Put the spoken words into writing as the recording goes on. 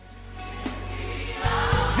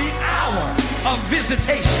hour of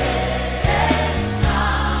visitation.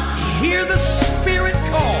 Hear the Spirit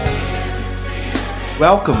call.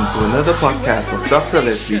 Welcome to another podcast of Dr.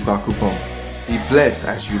 Leslie Kwakupong. Be blessed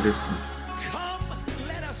as you listen. Come,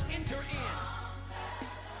 let us enter in.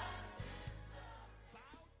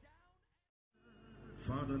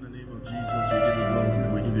 Father, in the name of Jesus, we give you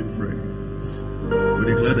glory, we give you praise. We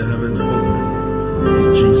declare the heavens open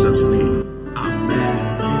in Jesus' name.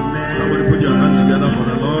 Amen. Somebody put your hands together for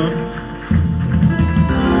the Lord.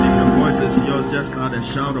 And if your voice is yours, just add a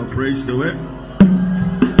shout of praise to it.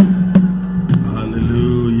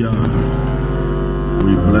 Hallelujah.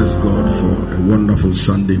 We bless God for a wonderful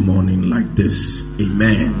Sunday morning like this.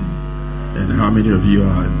 Amen. And how many of you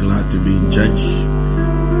are glad to be in church?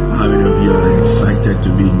 How many of you are excited to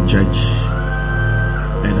be in church?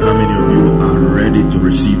 And how many of you are ready to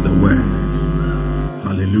receive the word?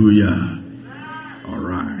 Hallelujah. All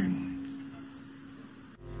right.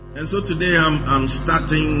 And so today I'm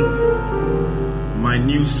starting my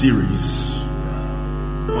new series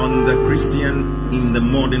on the Christian in the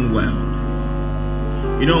modern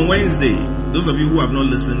world. You know, on Wednesday, those of you who have not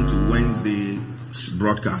listened to Wednesday's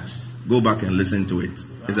broadcast, go back and listen to it.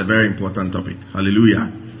 It's a very important topic.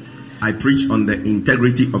 Hallelujah. I preach on the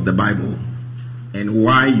integrity of the Bible and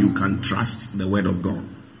why you can trust the word of God.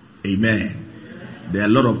 Amen. There are a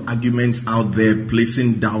lot of arguments out there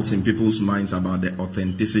placing doubts in people's minds about the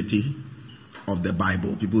authenticity of the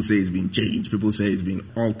Bible. People say it's been changed. People say it's been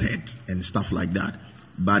altered and stuff like that.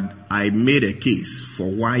 But I made a case for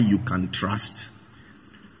why you can trust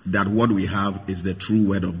that what we have is the true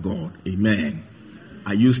word of God. Amen.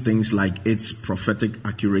 I use things like its prophetic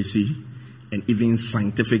accuracy and even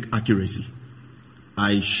scientific accuracy.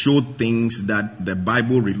 I showed things that the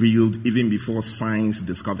Bible revealed even before science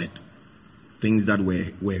discovered. Things that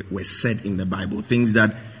were said in the Bible. Things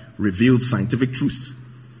that revealed scientific truth.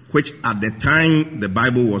 Which at the time the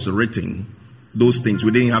Bible was written, those things,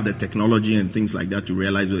 we didn't have the technology and things like that to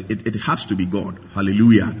realize it has to be God.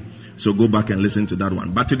 Hallelujah. So go back and listen to that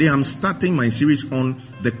one. But today I'm starting my series on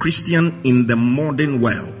the Christian in the modern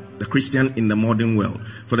world. The Christian in the modern world.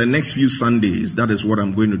 For the next few Sundays, that is what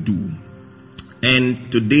I'm going to do.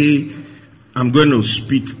 And today, I'm going to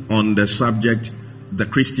speak on the subject, the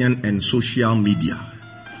Christian and social media.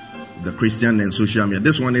 The Christian and social media.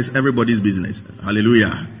 This one is everybody's business.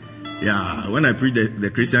 Hallelujah. Yeah, when I preach the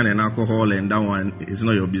Christian and alcohol and that one, it's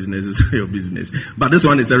not your business, it's not your business. But this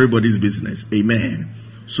one is everybody's business. Amen.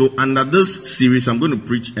 So under this series, I'm going to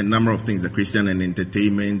preach a number of things. The Christian and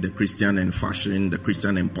entertainment, the Christian and fashion, the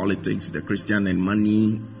Christian and politics, the Christian and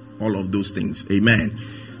money, all of those things. Amen.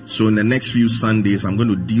 So in the next few Sundays, I'm going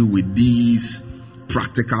to deal with these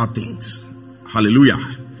practical things. Hallelujah.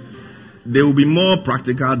 They will be more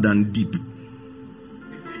practical than deep.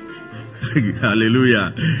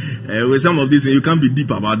 Hallelujah. With some of these things, you can't be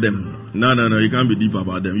deep about them. No, you can't be deep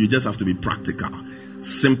about them. You just have to be practical.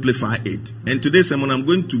 Simplify it. And today's sermon, I'm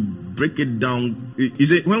going to break it down. You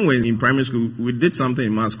see, when we were in primary school, we did something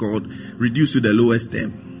in maths called reduce to the lowest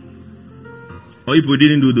term. Or people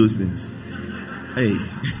didn't do those things. Hey,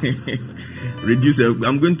 reduce it.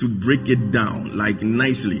 I'm going to break it down like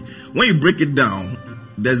nicely. When you break it down,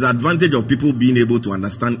 there's the advantage of people being able to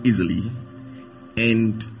understand easily,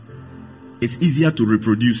 and it's easier to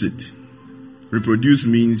reproduce it. Reproduce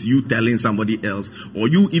means you telling somebody else, or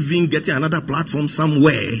you even getting another platform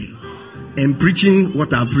somewhere and preaching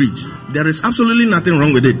what I preach. There is absolutely nothing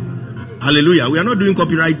wrong with it. Hallelujah. We are not doing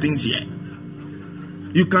copyright things here.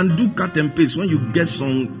 You can do cut and paste when you get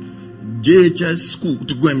some JHS school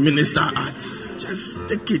to go and minister at. Just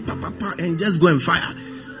take it, and just go and fire.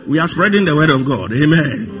 We are spreading the word of God.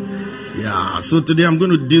 Amen. Yeah, so today I'm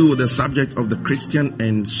going to deal with the subject of the Christian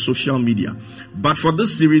and social media. But for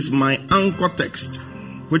this series, my anchor text,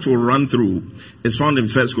 which we'll run through, is found in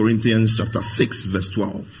 1 Corinthians chapter 6, verse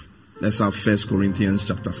 12. Let's have 1 Corinthians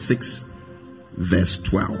chapter 6, verse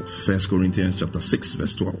 12. 1 Corinthians chapter 6,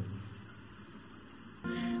 verse 12.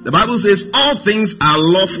 The Bible says, all things are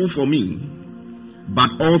lawful for me, but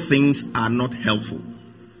all things are not helpful.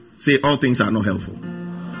 Say, all things are not helpful.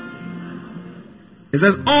 It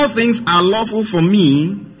says, all things are lawful for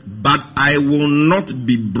me, but I will not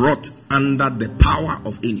be brought under the power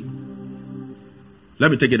of any. Let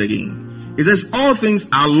me take it again. It says, all things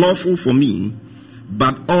are lawful for me,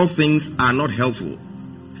 but all things are not helpful.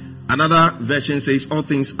 Another version says, all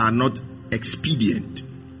things are not expedient.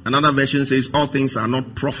 Another version says, all things are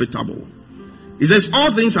not profitable. It says,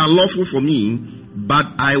 all things are lawful for me, but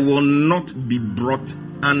I will not be brought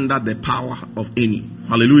under the power of any.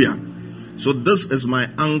 Hallelujah. So this is my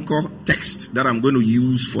anchor text that I'm going to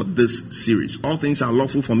use for this series. All things are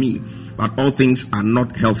lawful for me, but all things are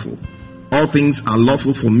not helpful. all things are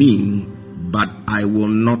lawful for me, but I will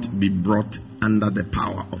not be brought under the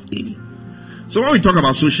power of any. So when we talk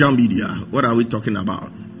about social media, what are we talking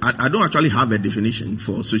about? I don't actually have a definition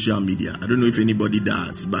for social media. I don't know if anybody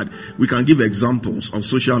does, but we can give examples of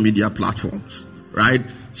social media platforms, right?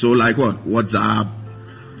 So like what? WhatsApp,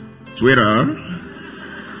 Twitter.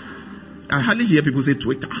 I hardly hear people say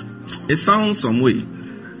Twitter. It sounds some way.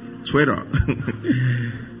 Twitter.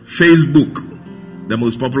 Facebook, the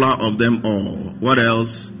most popular of them all. What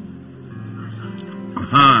else?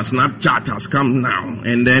 Snapchat has come now.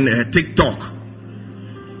 And then TikTok.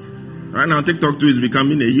 Right now, TikTok too is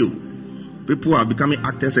becoming a you. People are becoming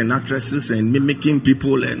actors and actresses and mimicking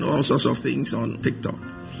people and all sorts of things on TikTok.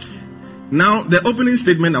 Now, the opening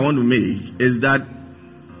statement I want to make is that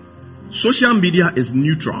social media is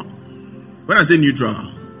neutral. When I say neutral,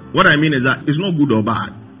 what I mean is that it's not good or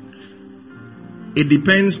bad. It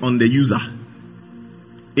depends on the user.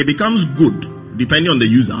 It becomes good depending on the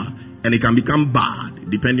user, and it can become bad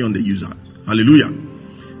depending on the user. Hallelujah.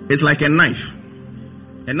 It's like a knife.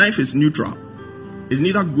 A knife is neutral. It's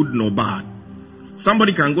neither good nor bad.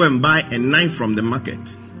 Somebody can go and buy a knife from the market,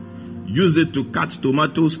 use it to cut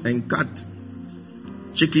tomatoes and cut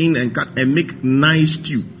chicken and make nice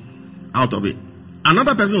stew out of it.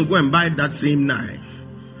 Another person will go and buy that same knife,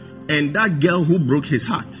 and that girl who broke his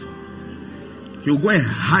heart, he'll go and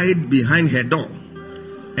hide behind her door.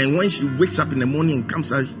 And when she wakes up in the morning and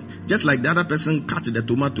comes out, just like the other person cut the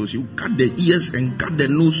tomatoes, she'll cut the ears and cut the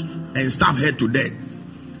nose and stab her to death.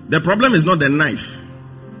 The problem is not the knife,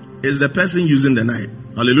 it's the person using the knife.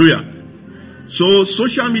 Hallelujah. So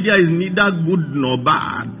social media is neither good nor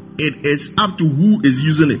bad. It is up to who is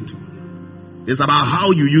using it. It's about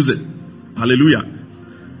how you use it. Hallelujah.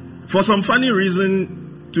 For some funny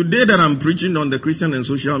reason, today that I'm preaching on the Christian and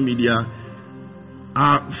social media,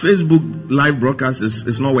 our Facebook live broadcast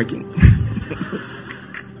is not working.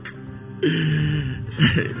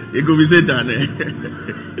 It could be Satan.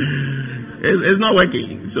 It's not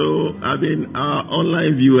working. So, our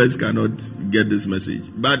online viewers cannot get this message.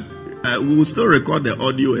 But we will still record the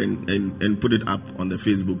audio and put it up on the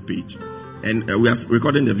Facebook page. And we are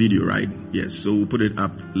recording the video, right? Yes, so we'll put it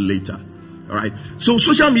up later. All right. So,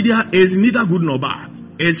 social media is neither good nor bad.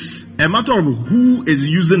 It's a matter of who is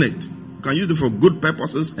using it. You can use it for good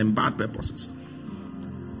purposes and bad purposes.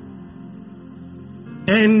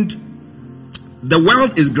 And the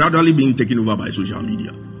world is gradually being taken over by social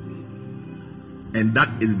media. And that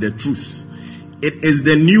is the truth. It is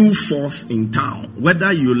the new force in town,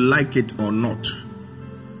 whether you like it or not.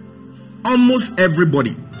 Almost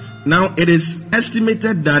everybody. Now, it is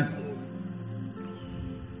estimated that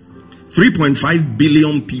 3.5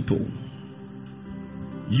 billion people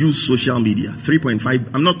use social media.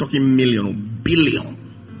 3.5, I'm not talking million, billion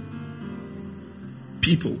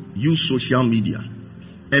people use social media.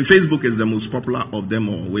 And Facebook is the most popular of them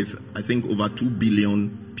all, with, I think, over 2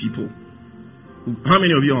 billion people. How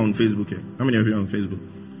many of you are on Facebook here? How many of you are on Facebook?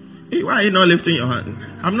 Hey, why are you not lifting your hands?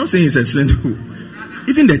 I'm not saying it's a sin.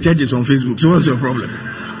 Even the church is on Facebook, so what's your problem?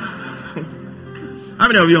 How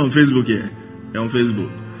many of you are on Facebook here? You're on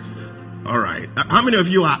Facebook. Alright. How many of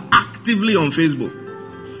you are actively on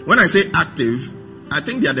Facebook? When I say active, I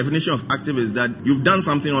think their definition of active is that you've done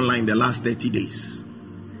something online the last 30 days.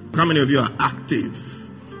 How many of you are active?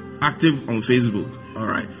 Active on Facebook.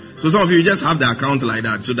 Alright. So some of you just have the account like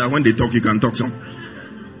that, so that when they talk, you can talk some.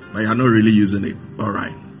 But you're not really using it.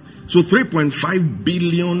 Alright. So 3.5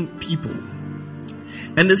 billion people.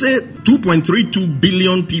 And they say 2.32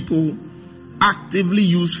 billion people actively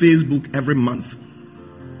use Facebook every month.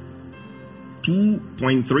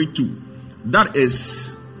 2.32. That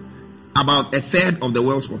is about a third of the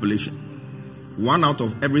world's population. 1 out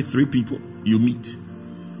of every 3 people you meet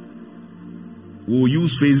will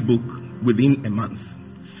use Facebook within a month.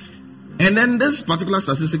 And then this particular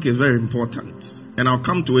statistic is very important, and I'll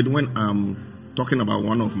come to it when I'm talking about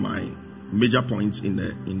one of my major points in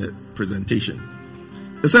the presentation.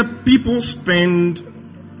 It said people spend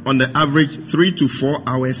on the average 3 to 4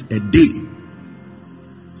 hours a day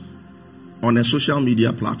on a social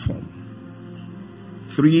media platform.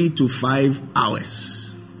 3 to 5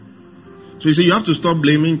 hours. So you see, you have to stop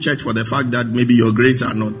blaming church for the fact that maybe your grades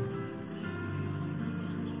are not.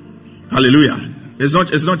 Hallelujah. It's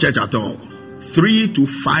not church at all. 3 to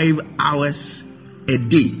 5 hours a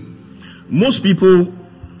day. Most people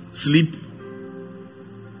sleep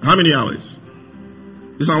how many hours?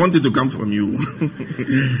 This one I wanted to come from you.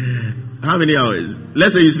 How many hours?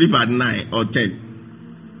 Let's say you sleep at 9 or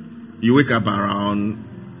 10. You wake up around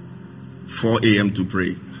 4 a.m. to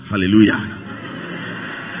pray. Hallelujah.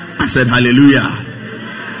 I said hallelujah.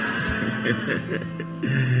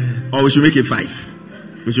 Or we should make it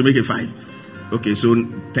 5. We should make it 5. Okay, so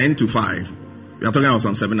 10 to 5. We are talking about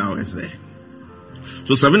some 7 hours there.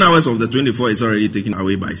 So 7 hours of the 24 is already taken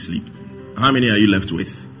away by sleep. How many are you left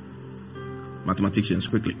with? Mathematicians,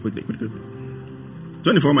 quickly.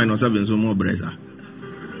 24 minus 7, so more brother.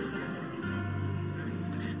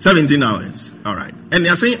 17 hours. All right. And they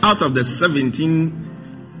are saying out of the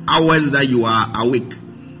 17 hours that you are awake,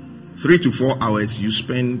 3 to 4 hours you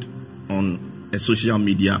spend on a social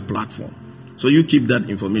media platform. So you keep that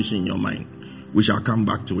information in your mind. We shall come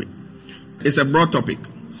back to it. It's a broad topic.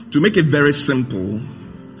 To make it very simple,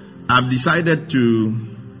 I've decided to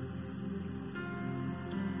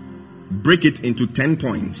break it into 10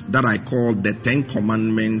 points that I call the 10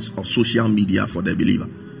 commandments of social media for the believer.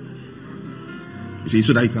 You see,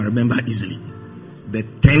 so that you can remember easily. The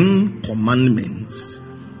 10 commandments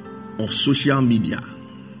of social media,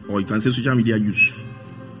 or you can say social media use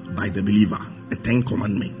by the believer. The 10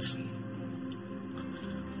 commandments.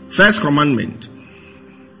 First commandment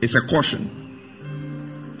is a caution.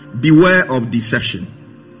 Beware of deception.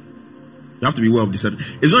 You have to be aware of deception.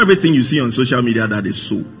 It's not everything you see on social media that is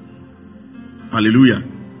so. Hallelujah.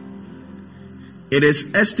 It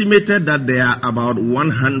is estimated that there are about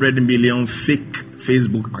 100 million fake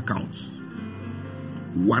Facebook accounts.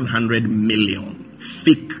 100 million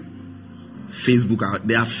fake Facebook accounts.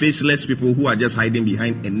 They are faceless people who are just hiding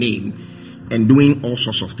behind a name and doing all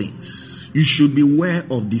sorts of things. You should be aware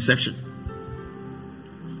of deception.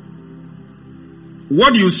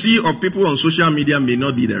 What you see of people on social media may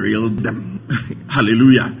not be the real them.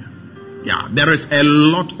 Hallelujah. Yeah, there is a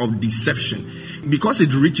lot of deception. Because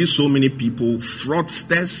it reaches so many people,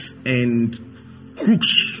 fraudsters and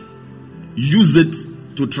crooks use it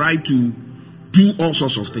to try to do all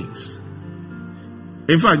sorts of things.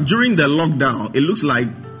 In fact, during the lockdown, it looks like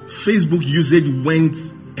Facebook usage went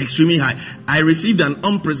extremely high. I received an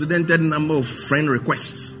unprecedented number of friend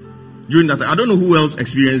requests during that time. I don't know who else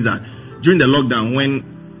experienced that during the lockdown when,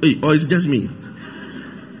 or it's just me.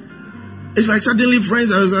 It's like suddenly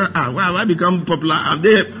friends, I was like, wow, I become popular. Have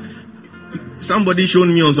they, somebody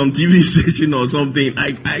shown me on some TV station or something?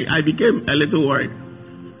 I became a little worried.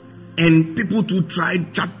 And people too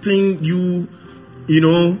tried chatting you,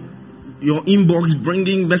 your inbox,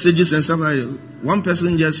 bringing messages and stuff like that. One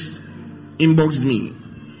person just inboxed me.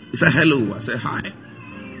 He said, hello. I said, hi.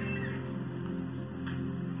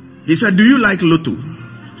 He said, do you like Lotto?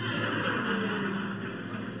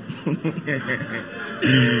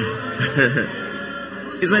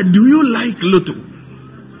 He said, do you like Lotto?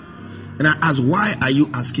 And I asked, why are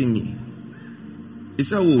you asking me? He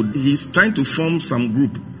said, he's trying to form some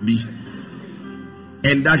group B.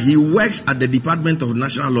 And that he works at the Department of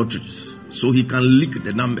National Lotteries. So he can leak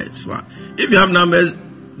the numbers. But if you have numbers,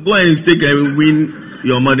 go ahead and stake and win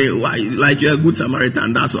your money. Why? Like you're a good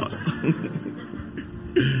Samaritan, that's all.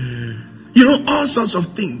 All sorts of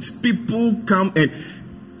things. People come and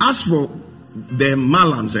ask for the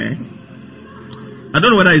malams, I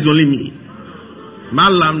don't know whether it's only me.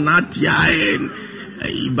 Malam Natia and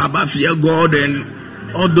Baba Fear God and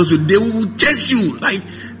all those, they will chase you.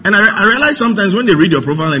 And I realize sometimes when they read your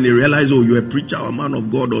profile and they realize, you're a preacher or a man of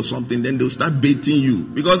God or something, then they'll start baiting you.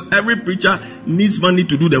 Because every preacher needs money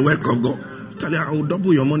to do the work of God. Tell you, I will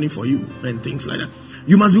double your money for you and things like that.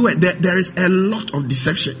 You must be aware. There is a lot of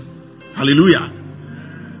deception. Hallelujah.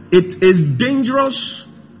 It is dangerous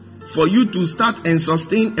for you to start and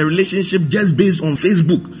sustain a relationship just based on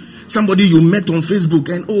Facebook. Somebody you met on Facebook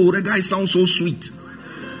and, the guy sounds so sweet.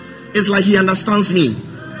 It's like he understands me.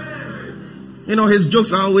 His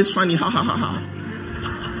jokes are always funny. Ha ha ha ha.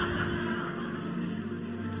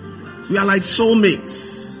 We are like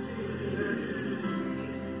soulmates.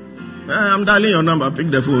 I'm dialing your number.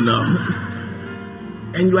 Pick the phone now.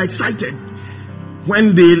 And you're excited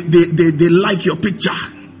when they like your picture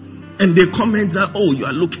and they comment that, you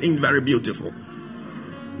are looking very beautiful.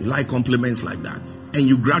 You like compliments like that. And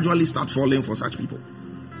you gradually start falling for such people.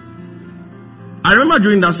 I remember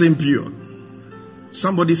during that same period,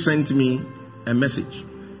 somebody sent me a message.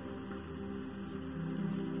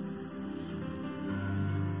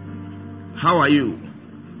 How are you?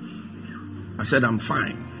 I said, I'm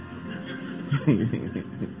fine.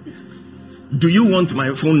 Do you want my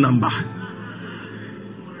phone number?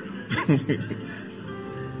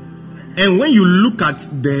 And when you look at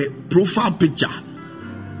the profile picture,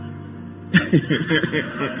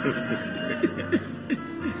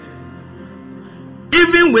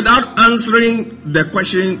 even without answering the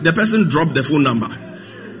question, the person dropped the phone number.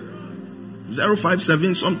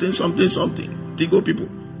 057 something. Tigo people.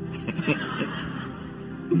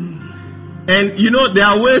 And there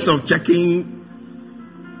are ways of checking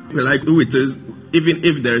like who it is. Even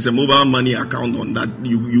if there is a mobile money account on that,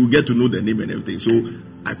 you get to know the name and everything. So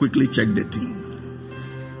I quickly checked the thing.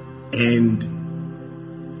 And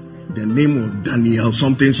the name was Daniel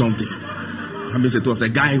something. I mean, it was a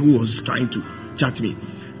guy who was trying to chat me.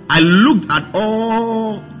 I looked at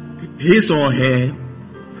all his or her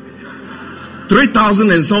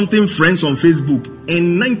 3,000 and something friends on Facebook,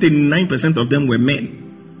 and 99% of them were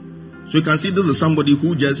men. So you can see this is somebody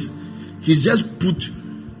who he's just put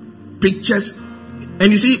pictures.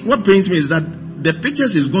 And you see, what pains me is that the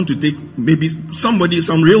pictures is going to take maybe some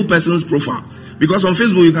real person's profile. Because on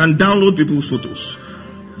Facebook, you can download people's photos.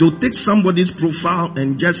 They'll take somebody's profile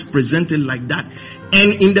and just present it like that.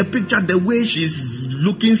 And in the picture, the way she's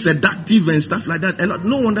looking seductive and stuff like that,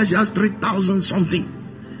 no wonder she has 3,000 something.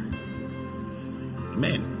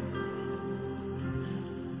 Man.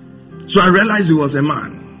 So I realized he was a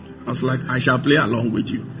man. I was like, I shall play along with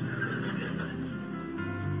you.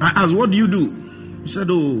 I asked, what do you do? He said,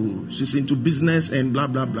 oh, she's into business and blah,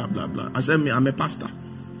 blah, blah, blah, blah. I said, I'm a pastor.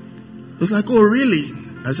 He was like, oh, really?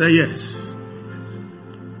 I said, yes.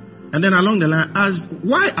 And then along the line, I asked,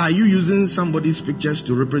 why are you using somebody's pictures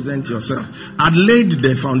to represent yourself? I'd laid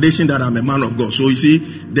the foundation that I'm a man of God. So you see,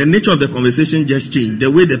 the nature of the conversation just changed. The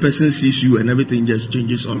way the person sees you and everything just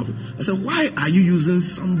changes all of it. I said, why are you using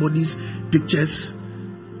somebody's pictures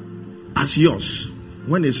as yours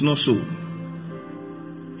when it's not so?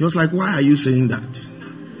 He was like, why are you saying that?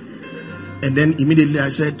 And then immediately I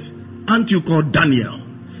said, aren't you called Daniel?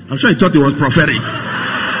 I'm sure he thought it was prophetic.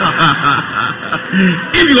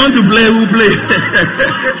 If you want to play, we'll play.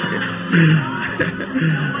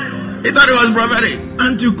 He thought it was prophetic.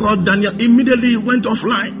 Aren't you called Daniel? Immediately he went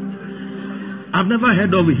offline. I've never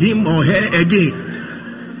heard of him or her again.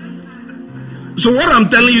 So what I'm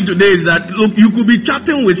telling you today is that, look, you could be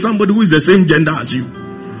chatting with somebody who is the same gender as you.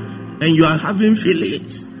 And you are having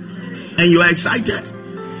feelings. And you are excited.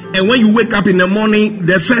 And when you wake up in the morning,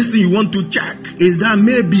 the first thing you want to check is that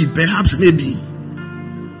perhaps maybe,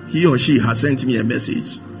 he or she has sent me a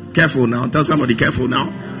message. Careful now. Tell somebody, careful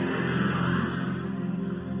now.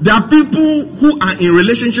 There are people who are in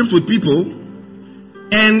relationships with people,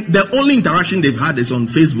 and the only interaction they've had is on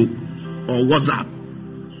Facebook or WhatsApp.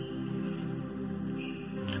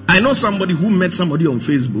 I know somebody who met somebody on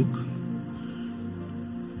Facebook.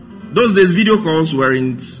 Those days, video calls were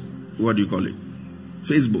in, what do you call it?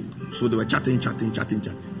 Facebook. So they were chatting.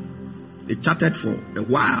 They chatted for a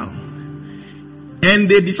while. And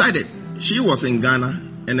they decided, she was in Ghana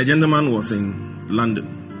and the gentleman was in London.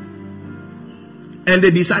 And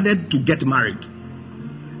they decided to get married.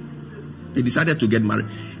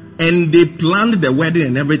 And they planned the wedding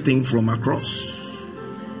and everything from across.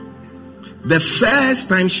 The first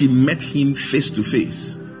time she met him face to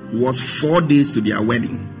face was 4 days to their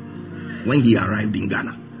wedding when he arrived in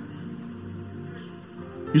Ghana.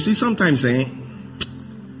 You see, sometimes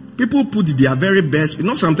people put their very best.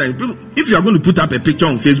 Not sometimes. If you are going to put up a picture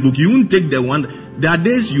on Facebook, you won't take the one. There are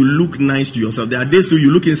days you look nice to yourself. There are days too you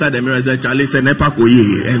look inside the mirror and say, Charlie, senepa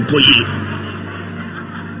koye and koye.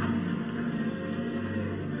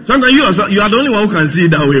 Sometimes you are the only one who can see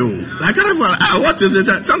it that way. Like, what is it?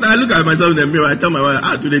 Sometimes I look at myself in the mirror. I tell my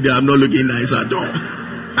wife, today I'm not looking nice at all.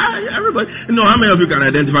 Everybody, how many of you can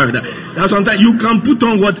identify with that? Now sometimes you can put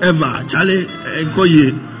on whatever, Charlie and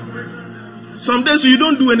koye. Some days you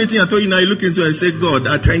don't do anything at all. Now you look into it and say, God,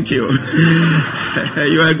 I thank you.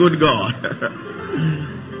 You are a good God.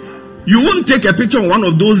 You won't take a picture on one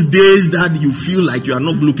of those days that you feel like you are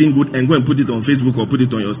not looking good and go and put it on Facebook or put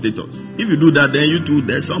it on your status. If you do that, then you too,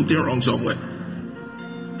 there's something wrong somewhere.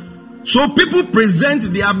 So people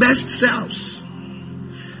present their best selves.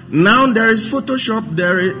 Now there is Photoshop,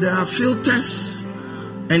 there are filters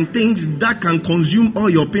and things that can consume all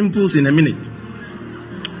your pimples in a minute.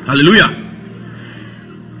 Hallelujah.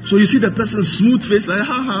 So you see the person's smooth face, like,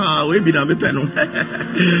 we be done with pen.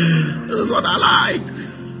 This is what I like.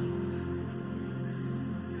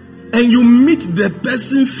 And you meet the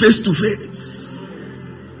person face to face.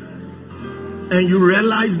 And you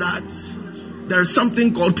realize that there is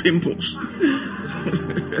something called pimples.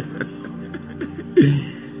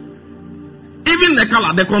 Even the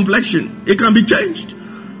color, the complexion, it can be changed.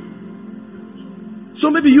 So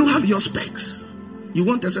maybe you have your specs. You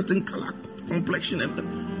want a certain color, complexion,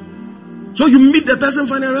 and so you meet the person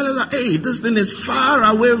finally and realize that, hey, this thing is far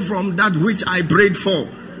away from that which I prayed for.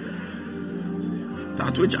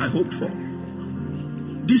 That which I hoped for.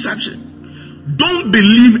 Deception. Don't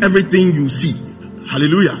believe everything you see.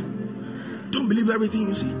 Hallelujah. Don't believe everything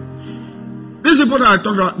you see. These people that I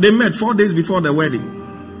talked about, they met 4 days before the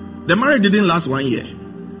wedding. The marriage didn't last 1 year.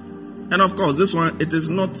 And of course, this one, it is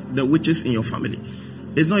not the witches in your family.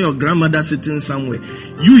 It's not your grandmother sitting somewhere.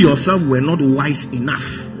 You yourself were not wise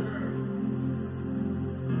enough.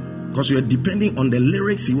 Because you are depending on the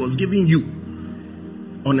lyrics he was giving you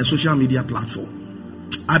on a social media platform.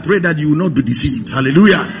 I pray that you will not be deceived.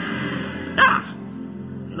 Hallelujah. Yeah.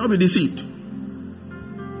 Not be deceived.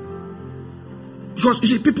 Because you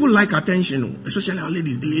see, people like attention, especially our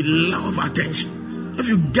ladies. They love attention. If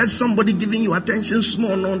you get somebody giving you attention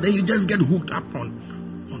small, no, then you just get hooked up on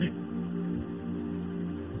it.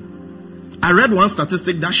 I read one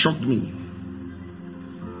statistic that shocked me.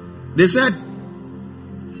 They said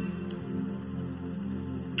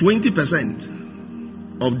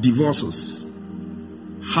 20% of divorces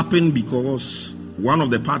happen because one of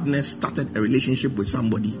the partners started a relationship with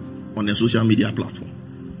somebody on a social media platform.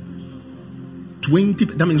 20,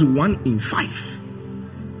 that means 1 in 5.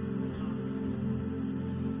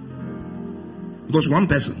 Because one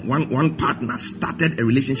person, one partner started a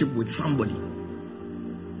relationship with somebody.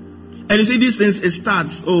 And you see, these things, it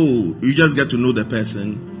starts, you just get to know the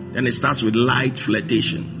person, and it starts with light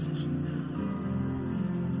flirtations.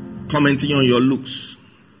 Commenting on your looks.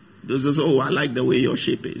 This is, I like the way your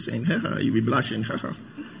shape is. And you'll be blushing.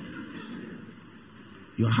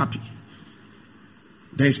 You're happy.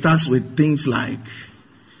 Then it starts with things like,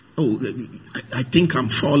 I think I'm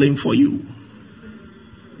falling for you.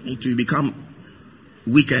 It will become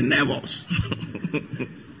weak and nervous.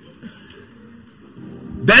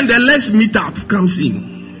 Then the let's meet up comes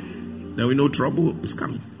in. Then we know trouble is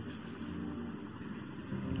coming.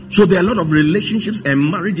 So there are a lot of relationships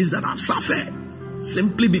and marriages that have suffered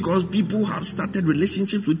simply because people have started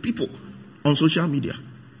relationships with people on social media.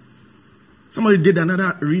 Somebody did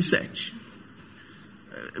another research.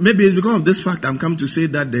 Maybe it's because of this fact I'm come to say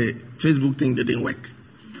that the Facebook thing didn't work.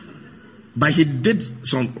 But he did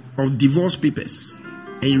some of divorce papers,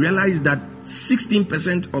 and he realized that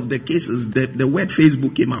 16% of the cases the word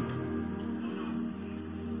Facebook came up.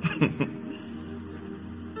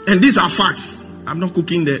 And these are facts. I'm not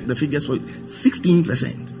cooking the figures for you.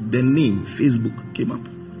 16%, the name Facebook came up.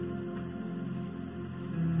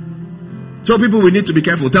 So people, we need to be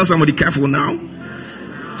careful. Tell somebody, careful now.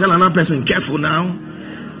 Tell another person, careful now.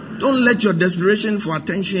 Don't let your desperation for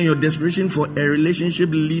attention, your desperation for a relationship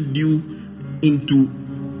lead you into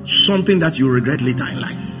something that you regret later in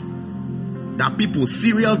life. There are people,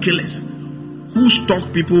 serial killers, who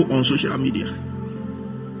stalk people on social media.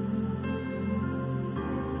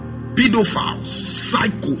 Pedophiles,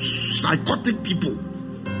 psychos, psychotic people,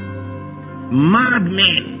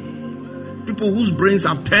 madmen, people whose brains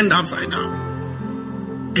are turned upside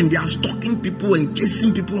down, and they are stalking people and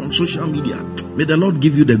chasing people on social media. May the Lord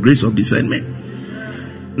give you the grace of discernment.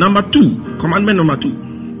 Number 2, commandment number 2: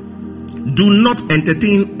 do not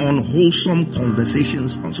entertain unwholesome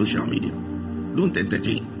conversations on social media. Don't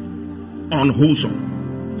entertain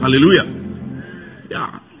unwholesome. Hallelujah.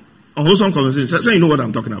 Yeah, unwholesome conversations. So you know what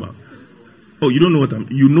I'm talking about. You don't know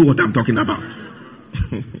you know what I'm talking about.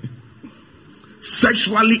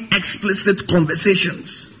 Sexually explicit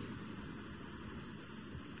conversations.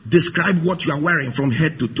 Describe what you are wearing from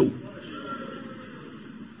head to toe.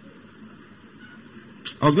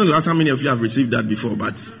 I was going to ask how many of you have received that before,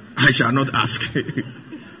 but I shall not ask.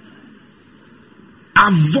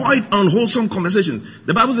 Avoid unwholesome conversations.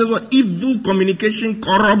 The Bible says what? Evil communication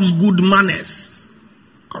corrupts good manners.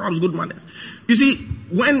 Corrupts good manners. You see,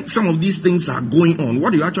 when some of these things are going on,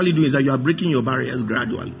 what you actually do is that you are breaking your barriers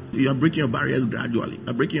gradually. You are breaking your barriers gradually. You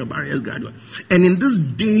are breaking your barriers gradually. And in this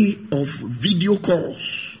day of video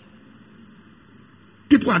calls,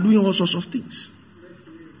 people are doing all sorts of things.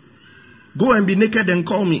 Go and be naked and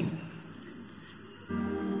call me.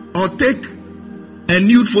 Or take a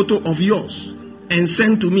nude photo of yours and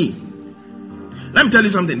send to me. Let me tell you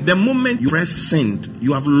something. The moment you press send,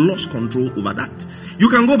 you have lost control over that. You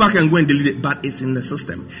can go back and go and delete it, but it's in the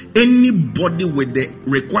system. Anybody with the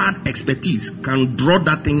required expertise can draw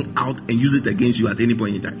that thing out and use it against you at any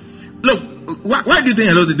point in time. Look, why do you think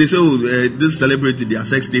a lot of they say, this celebrity, their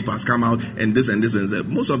sex tape has come out, and this and this and that?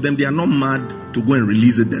 Most of them, they are not mad to go and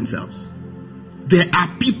release it themselves. There are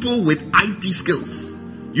people with IT skills.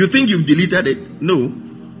 You think you've deleted it? No.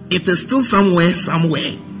 It is still somewhere.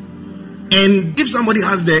 And if somebody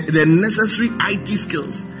has the necessary IT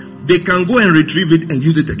skills, they can go and retrieve it and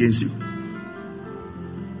use it against you.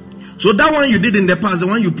 So that one you did in the past, the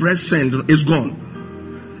one you press send, is gone.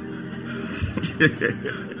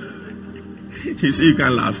 You see, you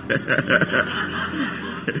can laugh.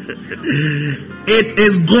 It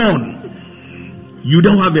is gone. You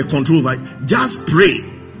don't have a control over it. Just pray.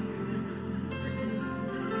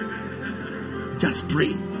 Just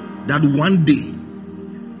pray that one day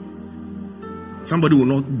somebody will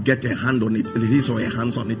not get a hand on it, his or her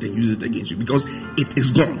hands on it, and use it against you, because it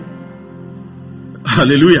is gone.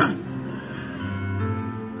 Hallelujah.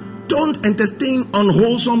 Don't entertain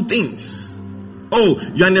unwholesome things. Oh,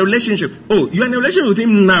 you're in a relationship. Oh, you're in a relationship with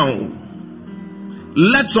him now.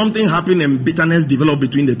 Let something happen and bitterness develop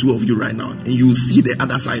between the two of you right now, and you will see the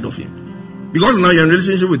other side of him. Because now you're in a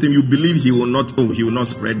relationship with him, you believe he will not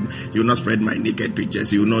spread my naked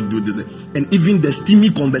pictures, he will not do this. And even the steamy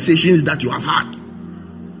conversations that you have had,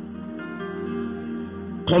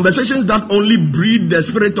 conversations that only breed the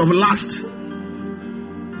spirit of lust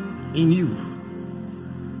in you.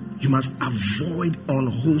 You must avoid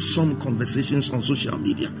unwholesome conversations on social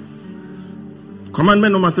media.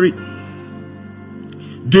 Commandment number 3.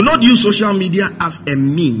 Do not use social media as a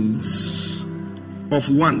means of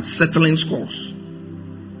one settling scores.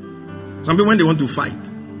 Some people, when they want to fight,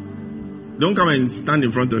 don't come and stand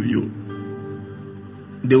in front of you.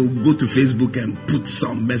 They will go to Facebook and put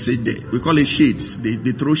some message there. We call it shades. They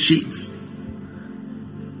throw shades.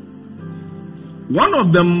 One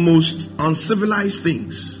of the most uncivilized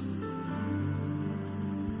things,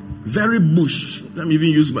 very bush, let me even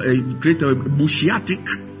use create a bushiatic.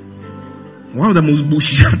 One of the most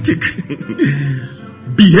bushiatic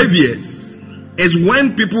behaviors is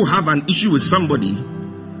when people have an issue with somebody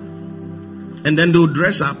and then they'll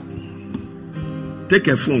dress up, take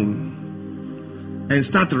a phone and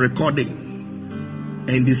start recording,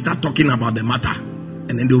 and they start talking about the matter,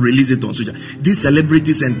 and then they'll release it on social. These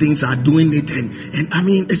celebrities and things are doing it, and I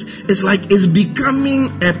mean, it's like it's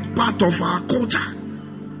becoming a part of our culture.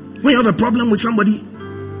 When you have a problem with somebody,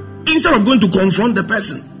 instead of going to confront the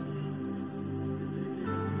person,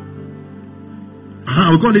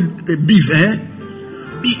 we call it beef,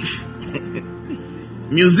 beef.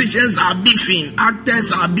 Musicians are beefing,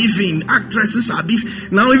 actors are beefing, actresses are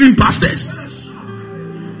beefing, now even pastors.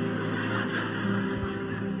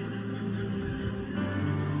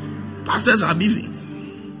 Pastors are beefing.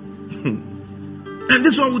 And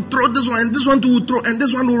this one will throw this one, and this one too will throw, and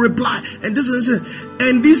this one will reply, and this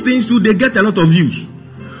and these things too, they get a lot of views.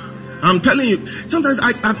 I'm telling you, sometimes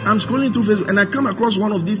I'm scrolling through Facebook and I come across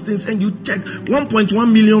one of these things, and you check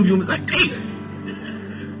 1.1 million views. Like, hey,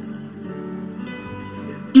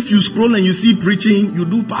 if you scroll and you see preaching, you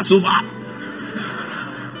do Passover.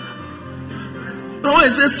 Oh,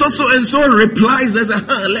 it says so and so replies. They say,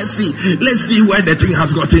 let's see where the thing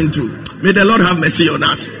has got into. May the Lord have mercy on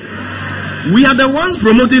us. We are the ones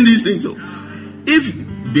promoting these things. So if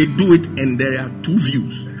they do it and there are 2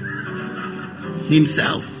 views,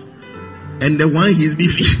 himself and the one he's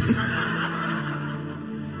beefing.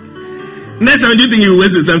 Next time, do you think he will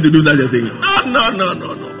waste his time to do such a thing?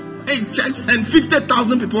 No. Hey, checks and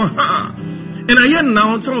 50,000 people. And I hear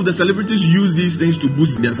now some of the celebrities use these things to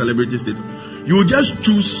boost their celebrity status. You just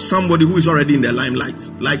choose somebody who is already in the limelight.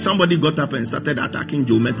 Like somebody got up and started attacking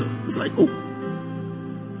Joe Mettle. It's like, oh,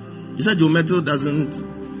 you said Joe Mettle doesn't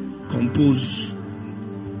compose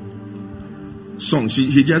songs.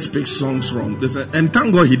 He just picks songs from this. And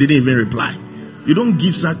thank God he didn't even reply. You don't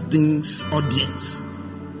give such things audience.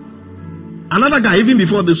 Another guy, even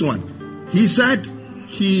before this one, he said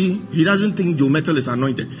he doesn't think Joe Mettle is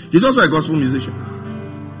anointed. He's also a gospel musician.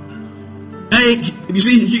 And you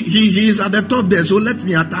see, he is at the top there, so let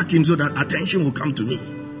me attack him so that attention will come to me.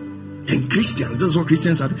 And Christians, that's what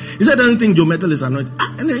Christians are. He said, I don't think Joe Mettle is anointed.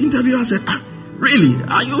 And the interviewer said, really?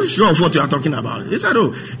 Are you sure of what you are talking about? He said,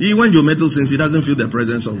 when Joe Mettle sings, he doesn't feel the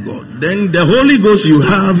presence of God. Then the Holy Ghost you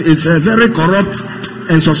have is a very corrupt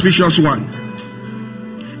and suspicious one.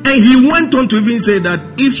 And he went on to even say that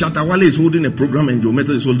if Shatta Wale is holding a program and Joe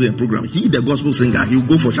Mettle is holding a program, he, the gospel singer, he will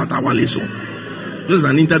go for Shatta Wale's song. This is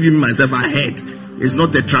an interview myself I heard. It's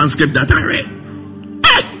not a transcript that I read.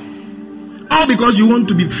 All because you want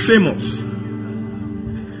to be famous.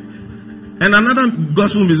 And another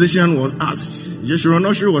gospel musician was asked, Joshua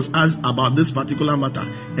Onoshiro was asked about this particular matter,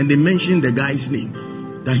 and they mentioned the guy's name.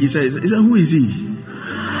 That he said, who is he?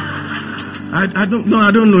 I don't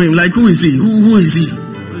know him. Like, who is he? Who is he?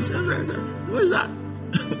 Who is that?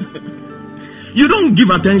 You don't give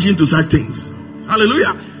attention to such things.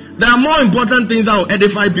 Hallelujah. There are more important things that will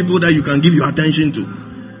edify people that you can give your attention to.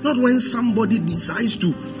 Not when somebody decides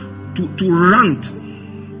to rant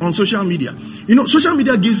on social media. You know, social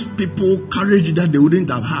media gives people courage that they wouldn't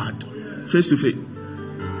have had face to face.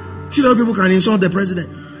 See how people can insult the president.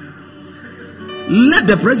 Let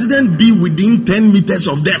the president be within 10 meters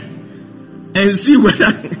of them and see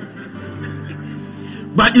whether.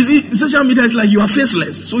 But you see, social media is like you are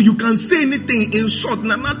faceless, so you can say anything, insult.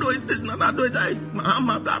 Nanado is this, Nanado is that,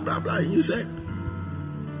 Muhammad, blah blah blah. And you say,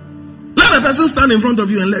 let the person stand in front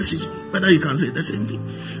of you and let's see whether you can say the same thing.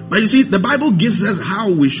 But you see, the Bible gives us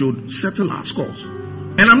how we should settle our scores.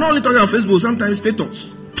 And I'm not only talking about Facebook, sometimes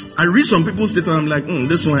status. I read some people's status, I'm like,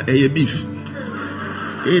 this one, beef.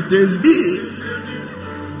 It is beef.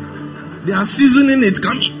 They are seasoning it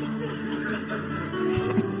coming.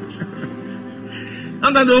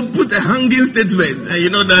 And then they'll put a hanging statement. And you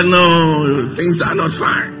know that, no, things are not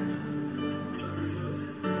fine.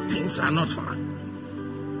 Things are not fine.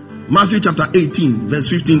 Matthew chapter 18, verse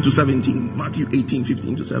 15 to 17. Matthew 18,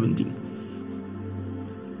 15 to 17.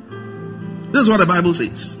 This is what the Bible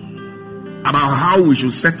says about how we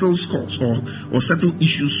should settle scores or settle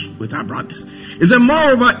issues with our brothers. It says,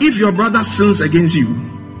 moreover, if your brother sins against you,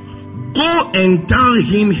 go and tell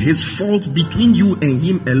him his fault between you and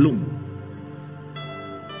him alone.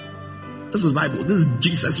 This is Bible. This is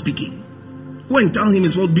Jesus speaking. Go and tell him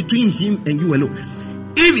his fault between him and you alone.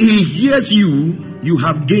 If he hears you, you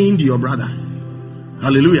have gained your brother.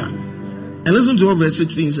 Hallelujah. And listen to what verse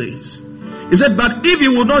 16 says. He said, but if he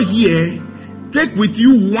will not hear, take with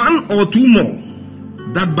you one or two more,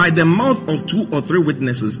 that by the mouth of 2 or 3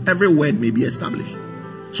 witnesses every word may be established.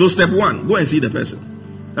 So step 1, go and see the person.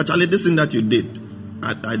 Actually, this thing that you did,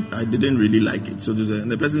 I didn't really like it. So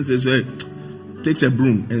the person says, takes a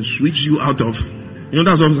broom and sweeps you out of. You know,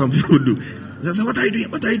 that's what some people do. They say, what are you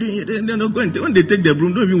doing? What are you doing? Then they'll go and when they take the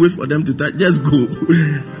broom, don't even wait for them to touch. Just go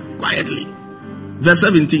quietly. Verse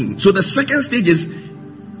 17. So the second stage is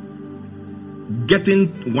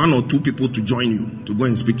getting 1 or 2 people to join you to go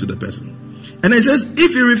and speak to the person. And it says,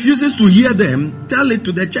 if he refuses to hear them, tell it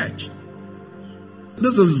to the church.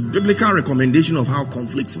 This is biblical recommendation of how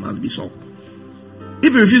conflicts must be solved.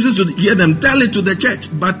 If he refuses to hear them, tell it to the church.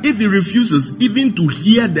 But if he refuses even to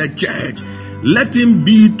hear the church, let him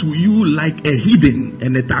be to you like a heathen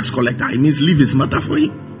and a tax collector. It means leave his matter for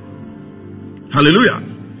him. Hallelujah.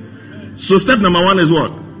 So step number 1 is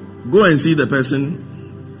what? Go and see the person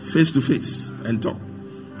face to face and talk.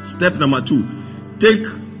 Step number 2, take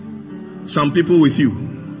some people with you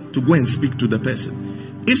to go and speak to the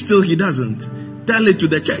person. If still he doesn't, tell it to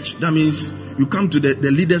the church. That means you come to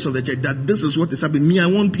the leaders of the church that this is what is happening. Me, I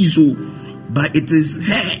want peace, but it is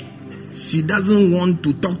her. She doesn't want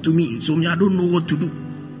to talk to me, so me, I don't know what to do.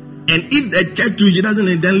 And if the church too, she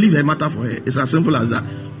doesn't, then leave her matter for her. It's as simple as that.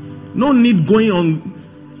 No need going on,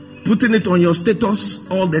 putting it on your status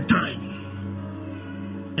all the time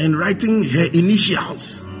and writing her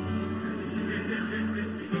initials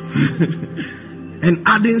and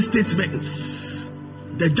adding statements.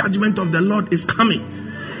 The judgment of the Lord is coming.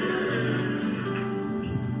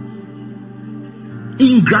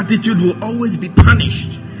 Ingratitude will always be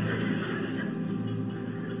punished.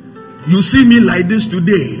 You see me like this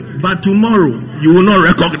today, but tomorrow you will not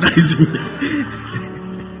recognize me.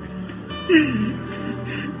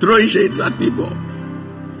 Throwing shades at people.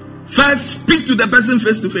 First, speak to the person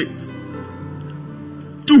face to face.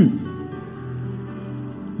 2,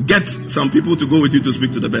 get some people to go with you to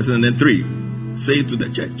speak to the person. And then 3, say it to the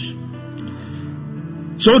church.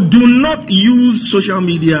 So do not use social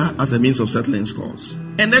media as a means of settling scores.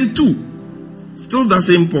 And then 2, still the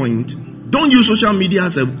same point, don't use social media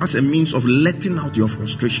as a means of letting out your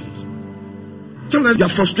frustrations. Sometimes you are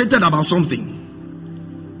frustrated about something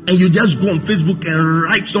and you just go on Facebook and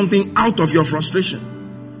write something out of your frustration.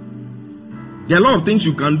 There are a lot of things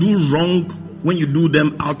you can do wrong when you do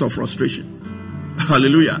them out of frustration.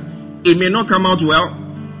 Hallelujah. It may not come out well.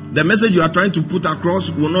 The message you are trying to put across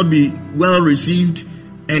will not be well received.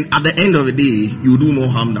 And at the end of the day, you do more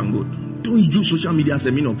harm than good. Don't use social media as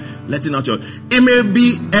a means of letting out your... It may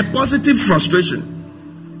be a positive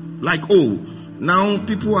frustration. Like, now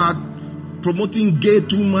people are promoting gay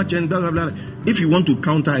too much and blah, blah, blah. If you want to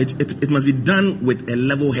counter it, it must be done with a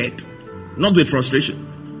level head, not with frustration.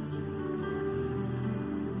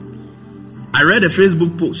 I read a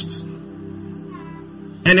Facebook post,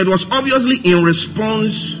 and it was obviously in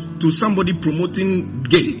response to somebody promoting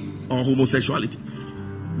gay or homosexuality.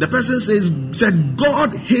 The person said,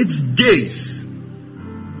 God hates gays.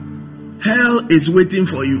 Hell is waiting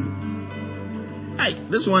for you. Hey,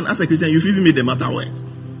 this one, as a Christian, you've even made the matter worse.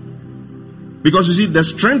 Because you see, the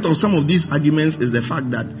strength of some of these arguments is the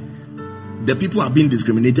fact that the people are being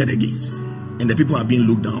discriminated against and the people are being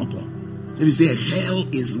looked down upon. So you say, hell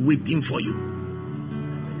is waiting for you.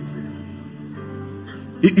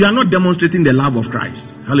 You are not demonstrating the love of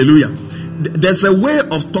Christ. Hallelujah. There's a way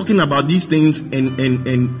of talking about these things and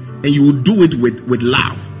you will do it with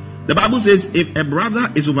love. The Bible says, if a brother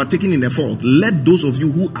is overtaken in a fault, let those of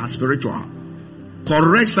you who are spiritual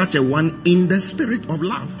correct such a one in the spirit of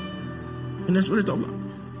love. In the spirit of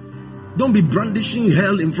love. Don't be brandishing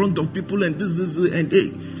hell in front of people and this and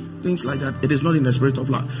hey. things like that. It is not in the spirit of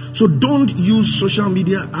love. So don't use social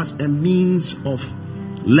media as a means of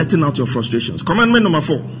letting out your frustrations. Commandment number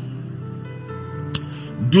 4.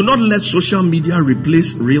 Do not let social media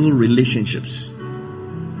replace real relationships.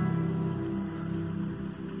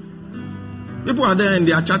 People are there and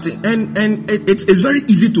they are chatting, and it's very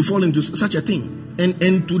easy to fall into such a thing.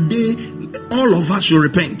 And today, all of us should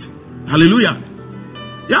repent. Hallelujah.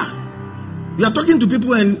 Yeah. You are talking to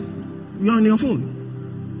people and you are on your phone.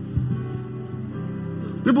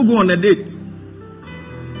 People go on a date.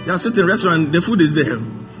 They are sitting in a restaurant, the food is there.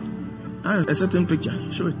 A certain picture.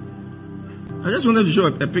 Show it. I just wanted to show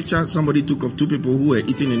a picture somebody took of 2 people who were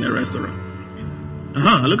eating in a restaurant.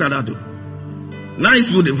 Look at that too.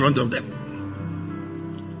 Nice food in front of them.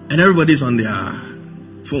 And everybody's on their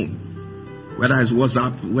phone. Whether it's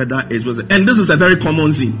WhatsApp, and this is a very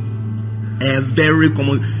common thing. A very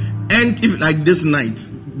common. And if like this night,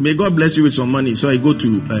 may God bless you with some money, so I go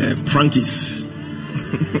to Frankie's.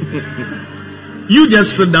 You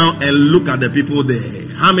just sit down and look at the people there.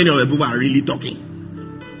 How many of the people are really talking?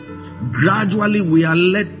 Gradually, we are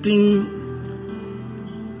letting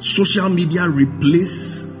social media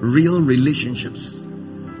replace real relationships.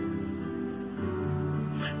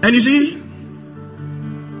 And you see,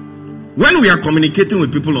 when we are communicating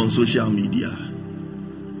with people on social media,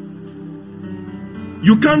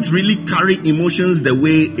 you can't really carry emotions the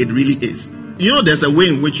way it really is. You know, there's a way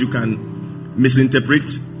in which you can misinterpret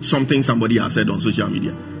something somebody has said on social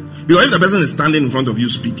media. Because if the person is standing in front of you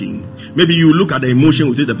speaking, maybe you look at the emotion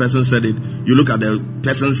with which the person said it, you look at the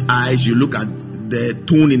person's eyes, you look at the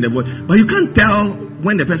tone in the voice, but you can't tell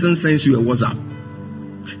when the person sends you a WhatsApp.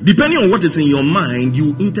 Depending on what is in your mind,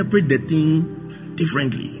 you interpret the thing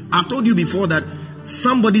differently. I've told you before that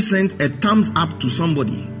somebody sent a thumbs up to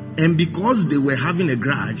somebody, and because they were having a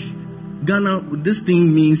grudge, Ghana, this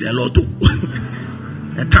thing means a lot too.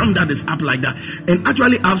 A thumb that is up like that. And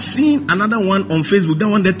actually, I've seen another one on Facebook. That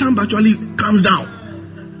one, the thumb actually comes down.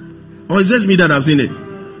 Or is it just me that I've seen it?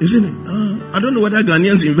 You've seen it? I don't know whether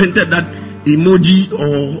Ghanaians invented that emoji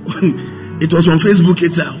or it was on Facebook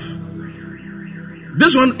itself.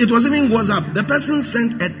 This one, it was even WhatsApp. The person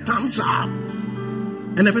sent a thumbs up,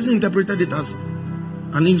 and the person interpreted it as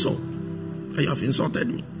an insult. You have insulted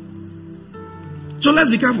me. So let's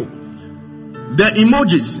be careful. The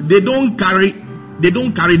emojis, they don't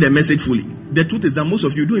carry the message fully. The truth is that most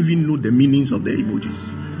of you don't even know the meanings of the emojis.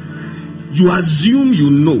 You assume you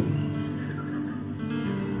know.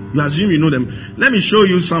 You assume you know them. Let me show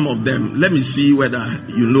you some of them. Let me see whether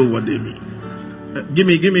you know what they mean. Give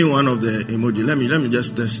me one of the emoji. Let me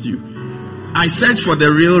just test you. I search for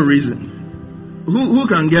the real reason. Who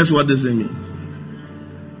can guess what this means?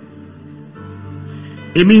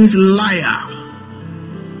 It means liar.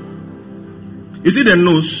 You see the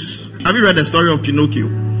nose? Have you read the story of Pinocchio?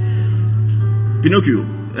 Pinocchio,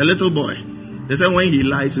 a little boy. They say when he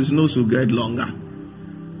lies, his nose will get longer.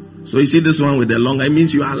 So you see this one with the longer, it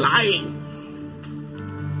means you are lying.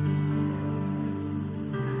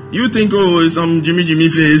 You think, oh, it's some Jimmy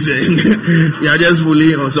face and you are just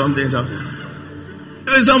fooling or something.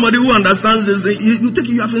 If somebody who understands this thing, you think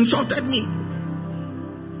you have insulted me.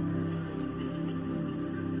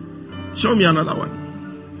 Show me another one.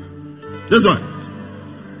 This one.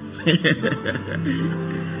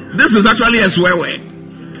 This is actually a swear word.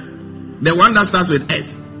 The one that starts with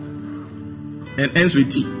S and ends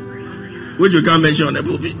with T, which you can't mention on the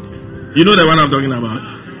pulpit. You know the one I'm talking about?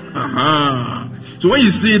 So when you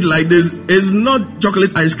see it like this, it's not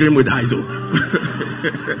chocolate ice cream with ice.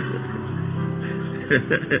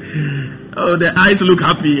 Oh, the eyes look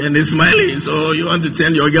happy and they're smiling. So you want to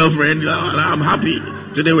tell your girlfriend, oh, I'm happy.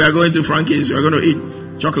 Today we are going to Frankie's. We are going to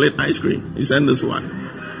eat chocolate ice cream. You send this one.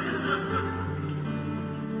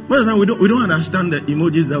 Most of the time we don't understand the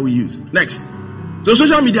emojis that we use. Next. So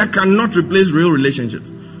social media cannot replace real relationships.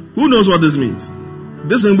 Who knows what this means?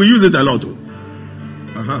 This one, we use it a lot.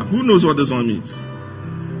 Who knows what this one means?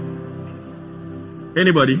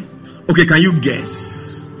 Anybody? Okay, can you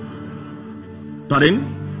guess? Pardon?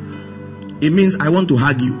 It means I want to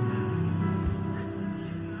hug you.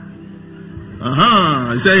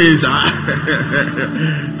 It says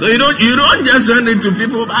so you don't just send it to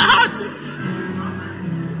people by heart.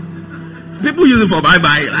 People use it for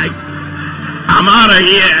bye-bye, like I'm out of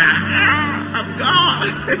here. I'm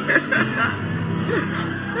gone.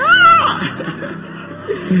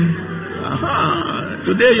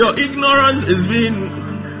 Today your ignorance is being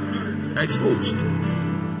exposed.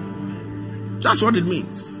 That's what it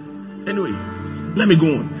means. Anyway, let me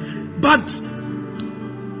go on. But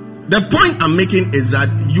the point I'm making is that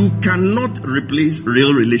you cannot replace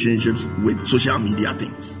real relationships with social media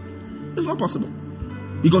things. It's not possible.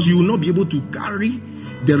 because you will not be able to carry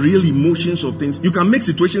the real emotions of things. You can make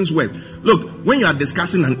situations worse. Look, when you are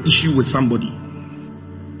discussing an issue with somebody,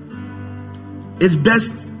 it's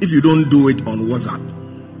best if you don't do it on WhatsApp.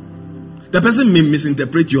 The person may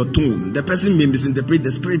misinterpret your tone. The person may misinterpret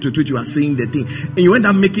the spirit with which you are saying the thing, and you end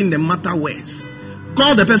up making the matter worse.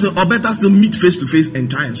 Call the person, or better still, meet face to face and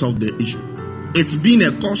try and solve the issue. It's been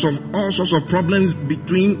a cause of all sorts of problems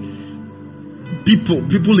between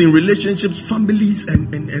people in relationships, families,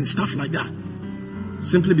 and stuff like that.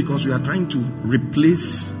 Simply because we are trying to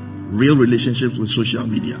replace real relationships with social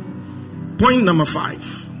media. Point number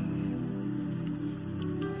 5.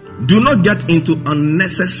 Do not get into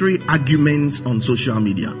unnecessary arguments on social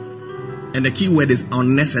media. And the key word is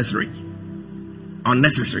unnecessary.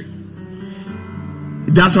 Unnecessary.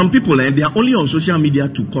 There are some people, and they are only on social media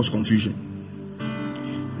to cause confusion.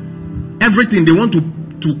 Everything they want to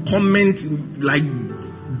comment, like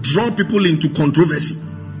draw people into controversy.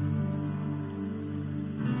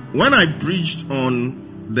 When I preached on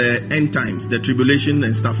the end times, the tribulation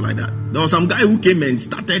and stuff like that, there was some guy who came and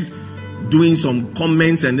started doing some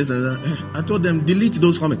comments and this and that. I told them, delete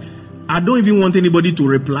those comments. I don't even want anybody to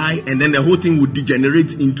reply, and then the whole thing would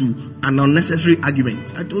degenerate into an unnecessary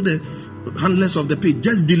argument. I told the handlers of the page,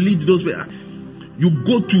 just delete those. You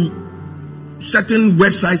go to certain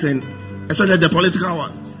websites, and especially the political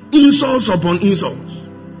ones, insults upon insults.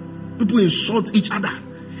 People insult each other.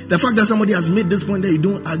 The fact that somebody has made this point that you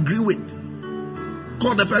don't agree with,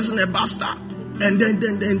 call the person a bastard, and then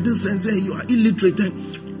this and say you are illiterate.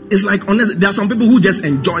 It's like, honestly, there are some people who just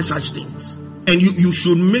enjoy such things, and you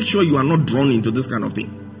should make sure you are not drawn into this kind of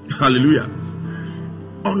thing. Hallelujah.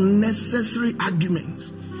 Unnecessary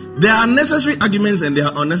arguments. There are necessary arguments and there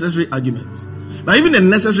are unnecessary arguments. But even the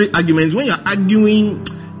necessary arguments, when you're arguing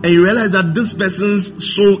and you realize that this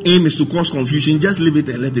person's sole aim is to cause confusion, just leave it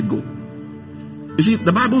and let it go. You see,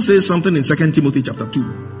 the Bible says something in 2 Timothy chapter 2,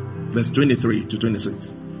 verse 23 to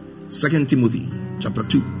 26. 2 Timothy chapter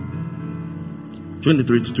 2,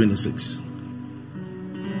 23 to 26.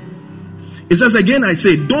 It says, again I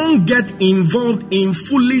say, don't get involved in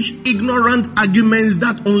foolish, ignorant arguments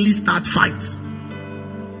that only start fights.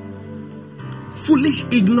 Foolish,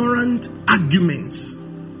 ignorant arguments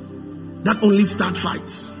that only start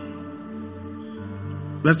fights.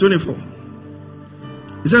 Verse 24.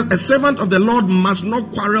 It says, a servant of the Lord must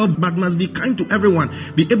not quarrel, but must be kind to everyone,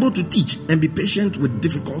 be able to teach, and be patient with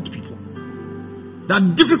difficult people. There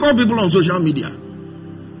are difficult people on social media.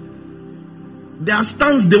 Their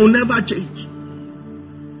stance, they will never change.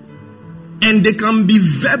 And they can be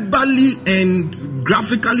verbally and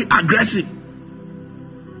graphically aggressive.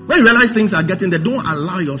 When you realize things are getting there, don't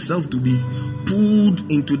allow yourself to be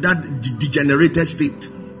pulled into that degenerated state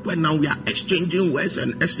where now we are exchanging words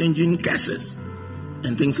and exchanging curses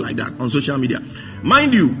and things like that on social media.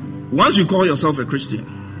 Mind you, once you call yourself a Christian,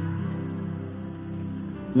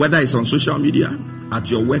 whether it's on social media, at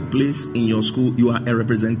your workplace, in your school, you are a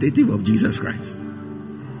representative of Jesus Christ.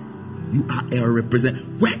 You are a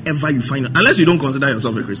representative wherever you find it, unless you don't consider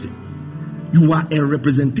yourself a Christian. You are a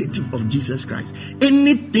representative of Jesus Christ.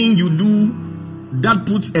 Anything you do that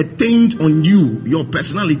puts a taint on you, your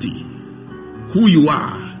personality, who you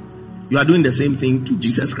are doing the same thing to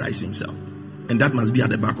Jesus Christ himself. And that must be at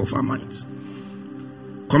the back of our minds.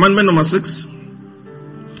 Commandment number 6.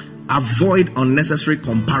 Avoid unnecessary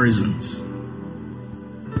comparisons.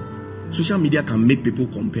 Social media can make people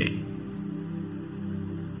compare.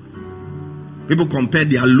 People compare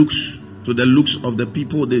their looks to the looks of the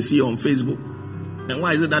people they see on Facebook. And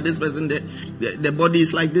why is it that this person, the body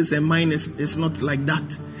is like this and mine is not like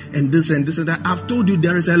that? And this and this and that. I've told you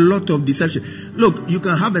there is a lot of deception. Look, you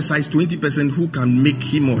can have a size 20 person who can make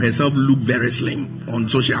him or herself look very slim on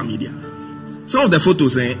social media. Some of the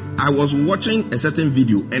photos, I was watching a certain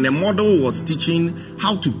video and a model was teaching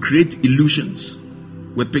how to create illusions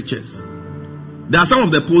with pictures. There are some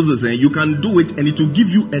of the poses, you can do it and it will give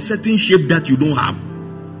you a certain shape that you don't have.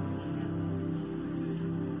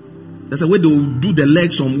 There's a way they will do the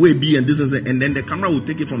legs from way B and this and then the camera will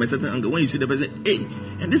take it from a certain angle. When you see the person, hey,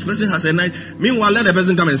 and this person has a nice. Meanwhile, let the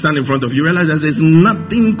person come and stand in front of you. Realize that there's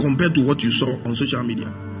nothing compared to what you saw on social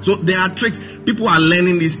media. So there are tricks. People are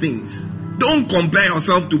learning these things. Don't compare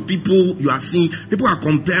yourself to people you are seeing. People are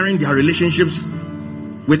comparing their relationships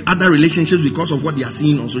with other relationships because of what they are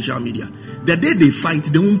seeing on social media. The day they fight,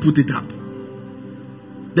 they won't put it up.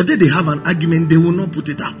 The day they have an argument, they will not put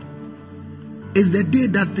it up. It's the day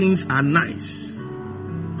that things are nice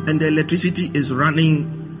and the electricity is running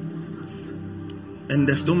and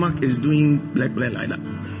the stomach is doing like that.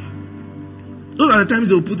 Those are the times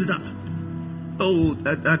they will put it up. Oh,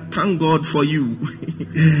 I thank God for you.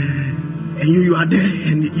 and you are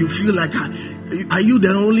there, and you feel like, are you the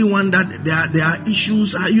only one that there are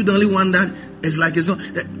issues? Are you the only one that it's like it's not?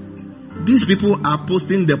 These people are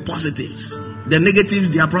posting the positives. The negatives,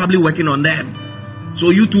 they are probably working on them. So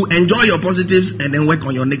you to enjoy your positives and then work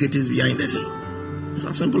on your negatives behind the scene. It's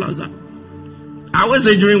as simple as that. I always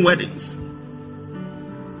say during weddings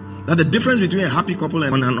that the difference between a happy couple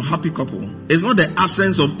and an unhappy couple is not the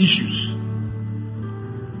absence of issues.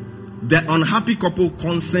 The unhappy couple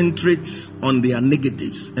concentrates on their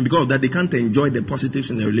negatives, and because of that, they can't enjoy the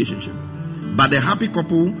positives in the relationship. But the happy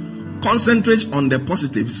couple concentrates on the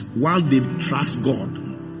positives while they trust God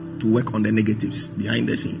to work on the negatives behind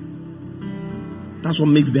the scene. That's what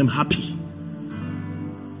makes them happy.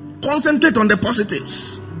 Concentrate on the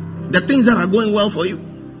positives, the things that are going well for you,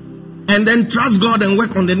 and then trust God and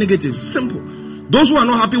work on the negatives. Simple. Those who are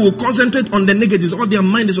not happy will concentrate on the negatives. All their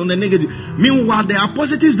mind is on the negative. Meanwhile, there are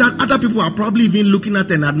positives that other people are probably even looking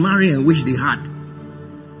at and admiring and wish they had.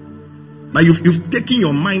 But you've taken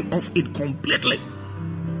your mind off it completely.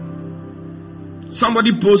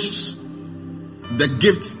 Somebody posts the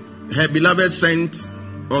gift her beloved sent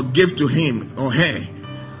or gave to him or her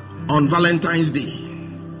on Valentine's Day.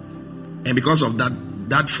 And because of that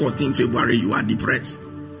 14th February, you are depressed.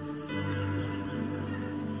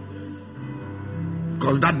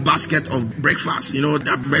 Because that basket of breakfast,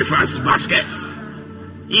 that breakfast basket,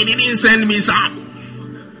 he didn't send me some.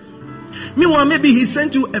 Meanwhile, maybe he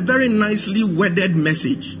sent you a very nicely worded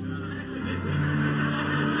message.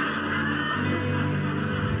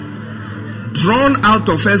 Drawn out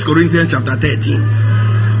of 1 Corinthians chapter 13.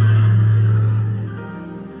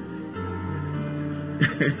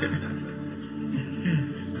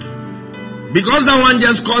 Because that one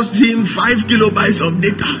just cost him 5 kilobytes of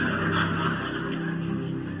data.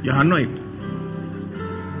 You are annoyed.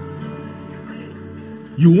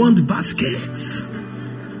 You want baskets.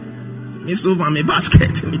 Miss Obama,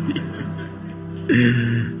 basket.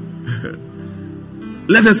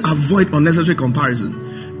 Let us avoid unnecessary comparison.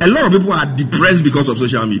 A lot of people are depressed because of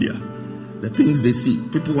social media. The things they see.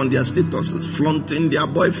 People on their statuses, flaunting their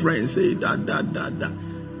boyfriends, say that.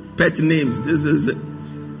 Pet names, this is it.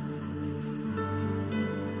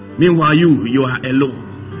 Meanwhile, you are alone.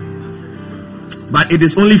 But it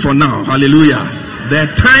is only for now. Hallelujah. The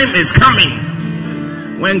time is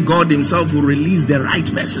coming when God himself will release the right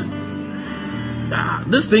person.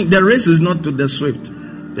 The race is not to the swift.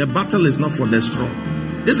 The battle is not for the strong.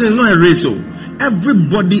 This is not a race. So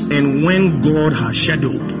everybody and when God has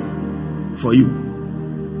scheduled for you.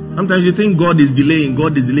 Sometimes you think God is delaying.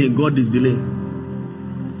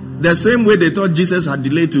 The same way they thought Jesus had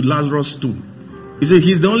delayed to Lazarus' tomb. You see,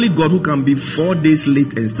 he's the only God who can be 4 days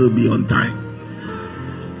late and still be on time.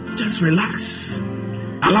 Just relax.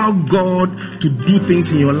 Allow God to do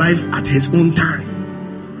things in your life at his own time.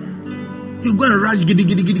 You go and rush, and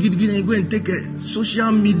you go and take a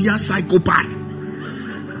social media psychopath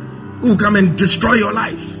who will come and destroy your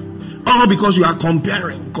life. All because you are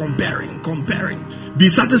comparing. Be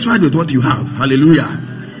satisfied with what you have. Hallelujah.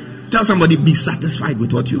 Tell somebody, be satisfied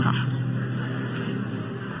with what you have.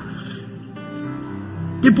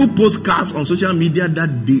 People post cars on social media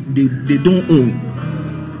that they don't own.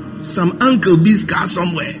 Some uncle buys car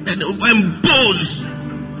somewhere and they'll go and pose.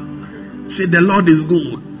 Say the Lord is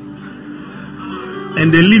good.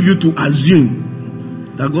 And they leave you to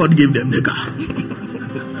assume that God gave them the car.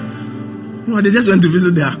 No, they just went to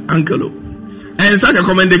visit their uncle. And in such a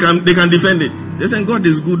comment they can defend it. They say God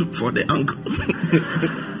is good for the uncle.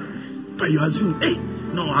 But you assume, hey,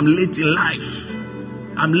 no, I'm late in life.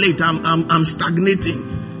 I'm late, I'm stagnating.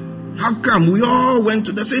 How come we all went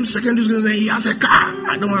to the same secondary school and say he has a car?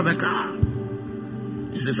 I don't have a car.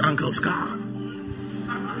 It's his uncle's car.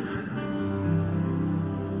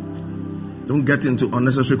 Don't get into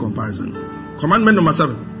unnecessary comparison. Commandment number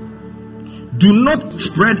 7. Do not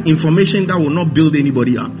spread information that will not build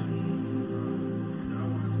anybody up.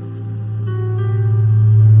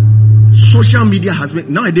 Social media has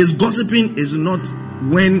been, nowadays gossiping is not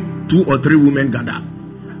when 2 or 3 women gather.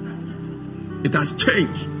 It has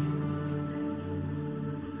changed.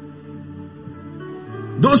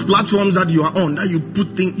 Those platforms that you are on, that you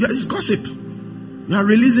put things, it's gossip. You are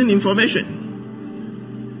releasing information.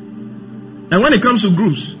 And when it comes to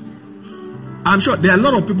groups, I'm sure there are a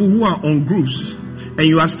lot of people who are on groups and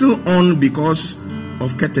you are still on because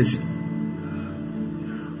of courtesy.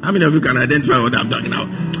 How many of you can identify what I'm talking about?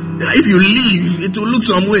 If you leave, it will look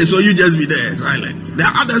some way, so you just be there silent. There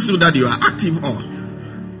are others too that you are active on.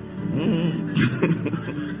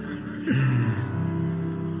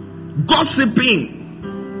 Gossiping.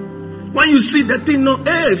 When you see the thing, no,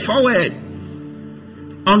 hey, forward,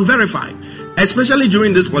 unverified. Especially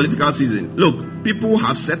during this political season. Look, people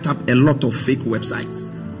have set up a lot of fake websites.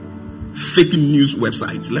 Fake news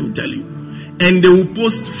websites, let me tell you. And they will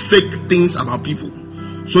post fake things about people.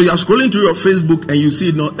 So you are scrolling through your Facebook and you see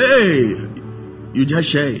it now. Hey, you just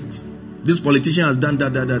share it. This politician has done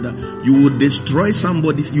that. You will destroy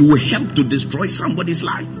somebody's, you will help to destroy somebody's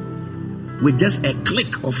life with just a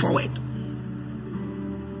click or forward.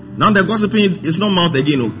 Now the gossiping is not mouth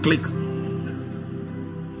again, or click.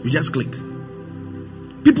 You just click.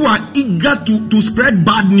 People are eager to spread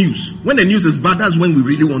bad news. When the news is bad, that's when we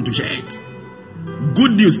really want to share it.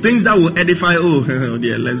 Good news, things that will edify. Oh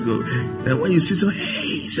dear, let's go. And when you see some,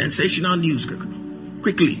 hey, sensational news,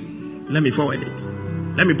 quickly, let me forward it.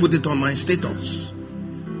 Let me put it on my status.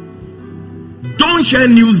 Don't share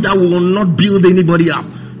news that will not build anybody up,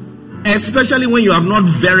 especially when you have not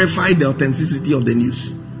verified the authenticity of the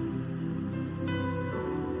news.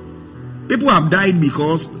 People have died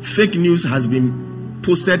because fake news has been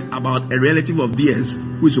posted about a relative of theirs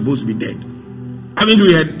who is supposed to be dead. Haven't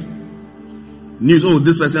you heard news? Oh,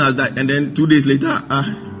 this person has died, and then 2 days later,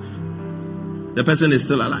 the person is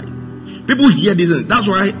still alive. People hear this. That's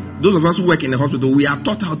why those of us who work in the hospital, we are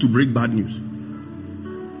taught how to break bad news.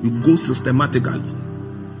 You go systematically.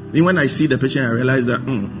 Then when I see the patient, I realize that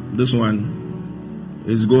this one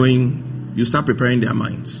is going. You start preparing their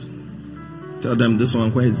minds. Tell them this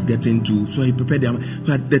one where it's getting to. So you prepare them.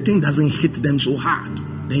 But the thing doesn't hit them so hard.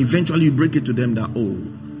 Then eventually you break it to them that, oh,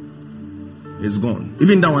 it's gone.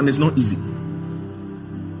 Even that one is not easy.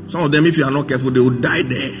 Some of them, if you are not careful, they will die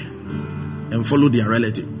there and follow their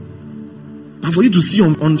relative. But for you to see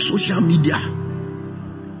on social media,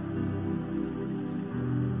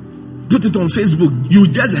 put it on Facebook, you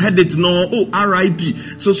just heard it now. Oh,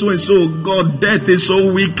 R.I.P. So and so. God, death is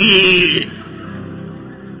so wicked.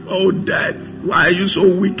 Oh, death, why are you so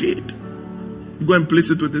wicked? You go and place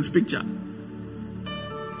it with this picture.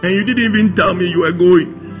 And you didn't even tell me you were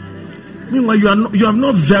going. Meanwhile, you have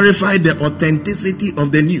not verified the authenticity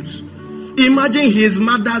of the news. Imagine his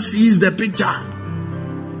mother sees the picture.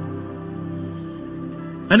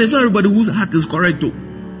 And it's not everybody whose heart is correct too.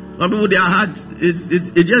 Some people, their heart,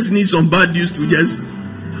 it just needs some bad news to just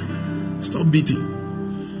stop beating.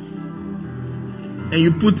 And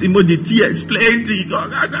you put emoji tears, plenty, you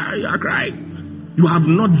are crying. You have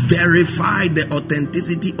not verified the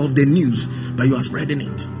authenticity of the news, but you are spreading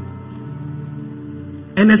it.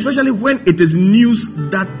 And especially when it is news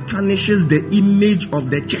that tarnishes the image of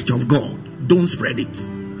the church of God, don't spread it.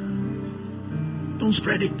 Don't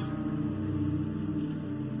spread it.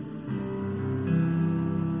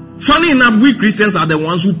 Funny enough, we Christians are the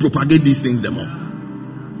ones who propagate these things the more.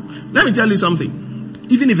 Let me tell you something.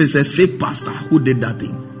 Even if it's a fake pastor who did that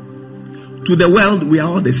thing, to the world, we are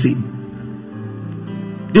all the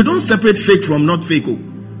same. They don't separate fake from not fake.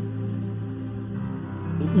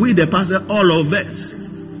 We, the pastor, all of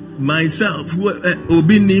us, myself,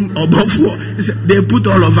 Obinim, Obofo, they put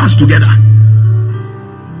all of us together.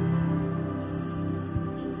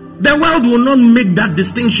 The world will not make that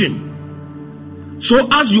distinction. So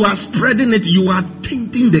as you are spreading it, you are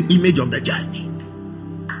tainting the image of the church.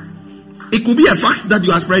 It could be a fact that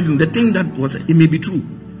you are spreading. The thing that was, it may be true.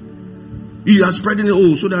 You are spreading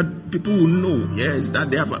it, so that people will know, yes, that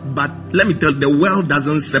they have. But let me tell you, the world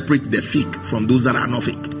doesn't separate the fake from those that are not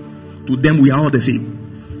fake. To them, we are all the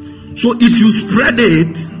same. So if you spread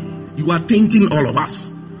it, you are tainting all of us.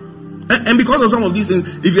 And because of some of these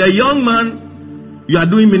things, if you're a young man, you are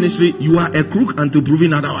doing ministry, you are a crook until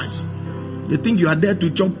proven otherwise. They think you are there to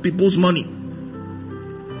chop people's money.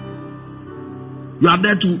 You are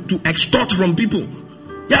there to extort from people.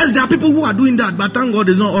 Yes, there are people who are doing that, but thank God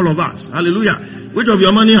it's not all of us. Hallelujah. Which of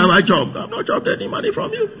your money have I chopped? I have not chopped any money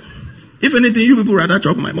from you. If anything, you people rather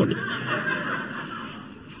chop my money.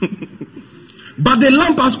 But they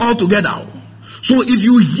lump us all together. So if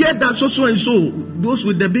you hear that so and so, those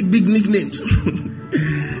with the big nicknames,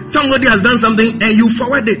 somebody has done something and you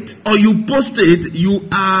forward it or you post it, you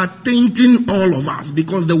are tainting all of us,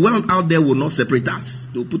 because the world out there will not separate us.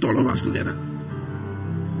 They'll put all of us together.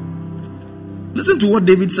 Listen to what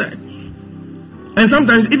David said. And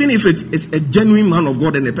sometimes, even if it's a genuine man of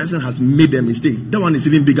God and the person has made a mistake, that one is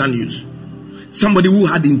even bigger news. Somebody who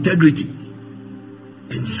had integrity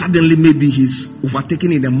and suddenly maybe he's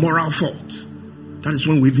overtaken in a moral fault. That is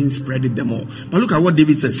when we even spread it the more. But look at what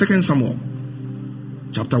David said. 2 Samuel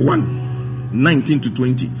chapter 1, 19 to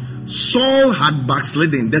 20. Saul had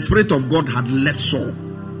backslidden. The Spirit of God had left Saul.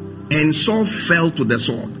 And Saul fell to the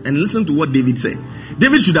sword. And listen to what David said.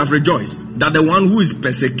 David should have rejoiced that the one who is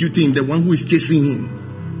persecuting, the one who is chasing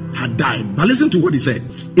him, had died. But listen to what he said.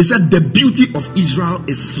 He said, the beauty of Israel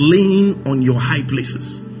is slain on your high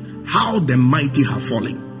places. how the mighty have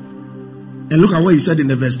fallen. And look at what he said in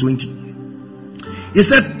the verse 20. He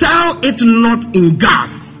said, tell it not in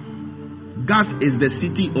Gath. Gath is the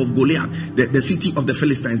city of Goliath, the city of the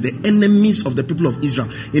Philistines, the enemies of the people of Israel.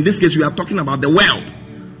 In this case, we are talking about the world.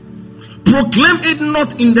 Proclaim it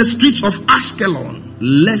not in the streets of Ashkelon,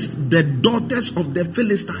 lest the daughters of the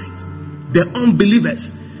Philistines, the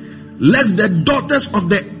unbelievers, lest the daughters of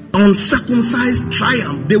the uncircumcised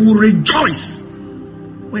triumph. They will rejoice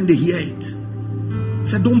when they hear it.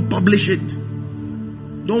 So don't publish it.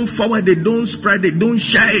 Don't forward it. Don't spread it. Don't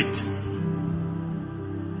share it.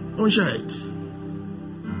 Don't share it.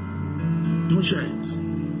 Don't share it.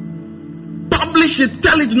 Publish it.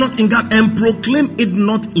 Tell it not in God, and proclaim it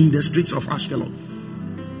not in the streets of Ashkelon.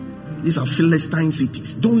 These are Philistine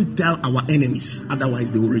cities. Don't tell our enemies,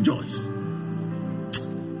 otherwise they will rejoice.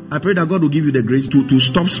 I pray that God will give you the grace to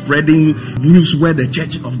stop spreading news where the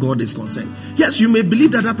church of God is concerned. Yes, you may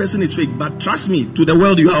believe that person is fake, but trust me, to the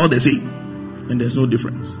world you are all the same. And there's no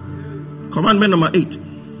difference. Commandment number 8.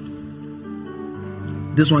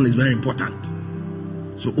 This one is very important.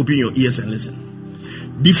 So open your ears and listen.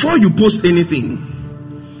 Before you post anything,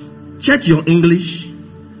 check your English,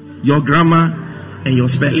 your grammar, and your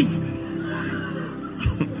spelling.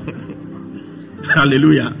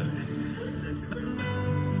 Hallelujah.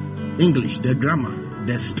 English, the grammar,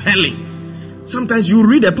 the spelling. Sometimes you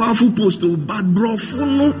read a powerful post, but bro,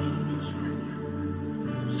 no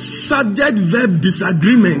subject verb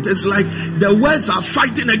disagreement. It's like the words are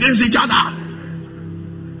fighting against each other.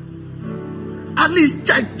 At least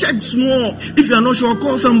check small. If you are not sure,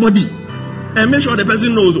 call somebody and make sure the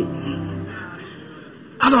person knows.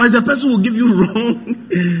 Otherwise, the person will give you wrong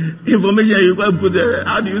information. You go put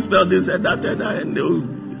how do you spell this and that and they will.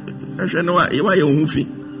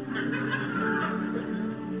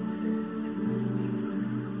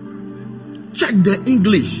 Check the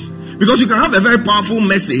English, because you can have a very powerful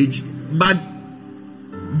message, but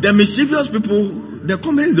the mischievous people, the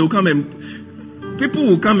comments, they'll come and people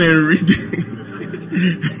will come and read.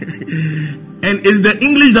 And it's the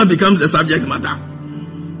English that becomes the subject matter,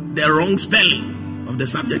 the wrong spelling of the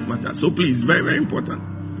subject matter. So please, very, very important.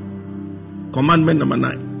 Commandment number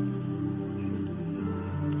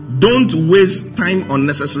 9. Don't waste time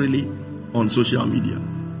unnecessarily on social media.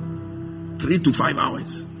 3 to 5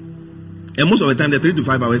 hours. And most of the time, the 3 to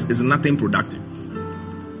 5 hours is nothing productive.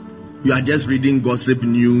 You are just reading gossip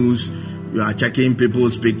news. You are checking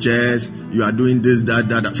people's pictures. You are doing this,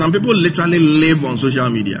 that. Some people literally live on social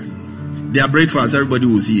media. Their breakfast, everybody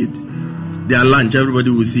will see it. Their lunch,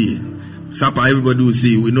 everybody will see it. Supper, everybody will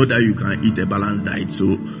see it. We know that you can eat a balanced diet, so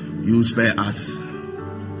you spare us.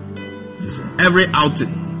 Every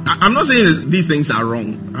outing. I'm not saying these things are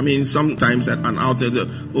wrong. I mean, sometimes at an outing,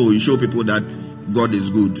 you show people that God is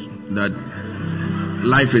good, that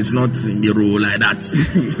life is not mirror like that.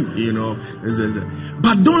 You know.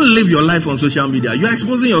 But don't live your life on social media. You're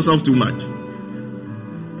exposing yourself too much.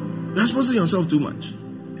 You're exposing yourself too much.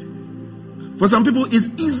 For some people, it's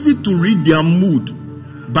easy to read their mood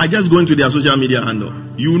by just going to their social media handle.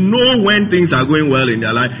 You know when things are going well in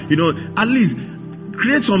their life. You know, at least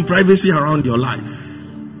create some privacy around your life.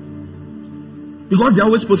 Because they're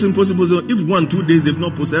always posting. If 1-2 days they've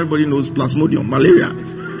not posted, everybody knows Plasmodium, malaria,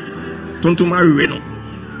 Tontomari Reno.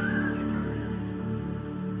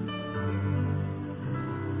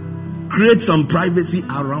 Create some privacy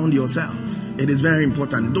around yourself. It is very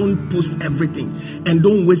important. Don't post everything and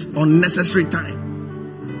don't waste unnecessary time.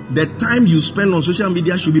 The time you spend on social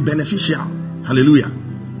media should be beneficial. Hallelujah.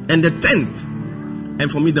 And the 10th,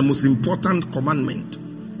 and for me the most important commandment,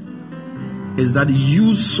 is that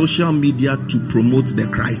use social media to promote the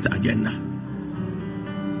Christ agenda.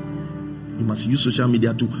 You must use social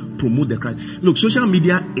media to promote the Christ. Look, social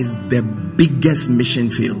media is the biggest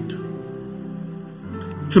mission field.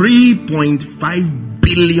 3.5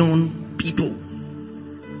 billion people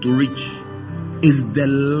to reach is the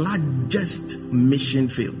largest mission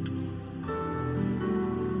field.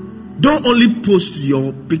 Don't only post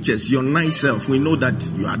your pictures, your nice self. We know that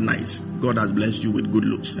you are nice. God has blessed you with good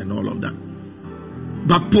looks and all of that.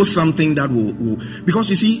 But post something that will because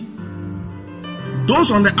you see,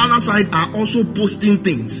 those on the other side are also posting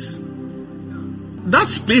things. That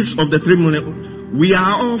space of the 3 million, we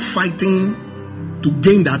are all fighting to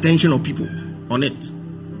gain the attention of people on it.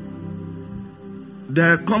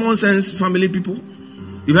 The common sense family people,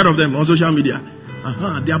 you've heard of them on social media.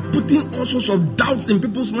 They are putting all sorts of doubts in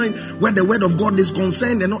people's mind where the word of God is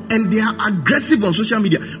concerned, and they are aggressive on social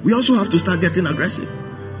media. We also have to start getting aggressive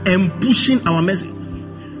and pushing our message.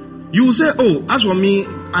 You will say, as for me,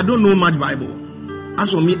 I don't know much Bible.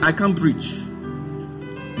 As for me, I can't preach.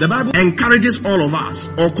 The Bible encourages all of us,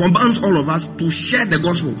 or commands all of us, to share the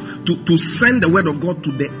gospel, to send the word of God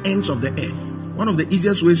to the ends of the earth. One of the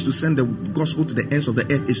easiest ways to send the gospel to the ends of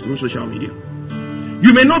the earth is through social media.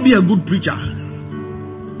 You may not be a good preacher.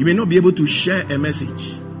 You may not be able to share a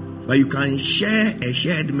message, but you can share a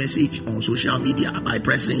shared message on social media by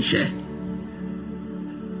pressing share.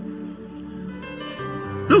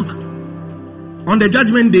 Look, on the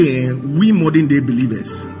judgment day, we modern day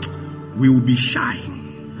believers, we will be shy.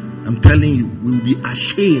 I'm telling you, we will be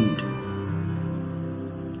ashamed.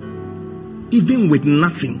 Even with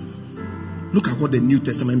nothing. Look at what the New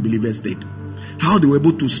Testament believers did. How they were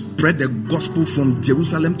able to spread the gospel from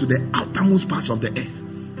Jerusalem to the outermost parts of the earth.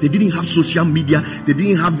 They didn't have social media. They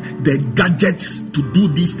didn't have the gadgets to do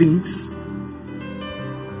these things.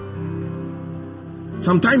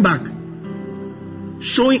 Some time back,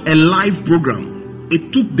 showing a live program,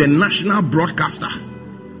 it took the national broadcaster.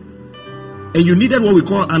 And you needed what we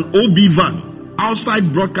call an OB van,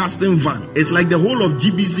 outside broadcasting van. It's like the whole of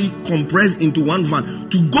GBC compressed into one van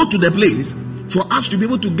to go to the place for us to be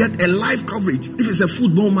able to get a live coverage. If it's a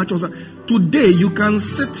football match or something. Today, you can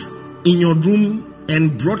sit in your room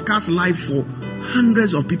and broadcast live for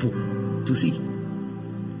hundreds of people to see.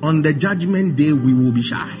 On the judgment day, we will be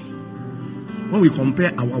shy. When we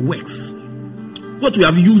compare our works, what we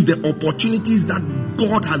have used, the opportunities that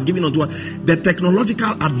God has given unto us, the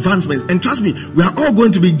technological advancements, and trust me, we are all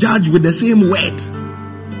going to be judged with the same word.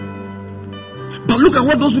 But look at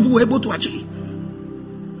what those people were able to achieve.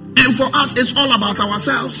 And for us, it's all about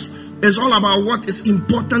ourselves. It's all about what is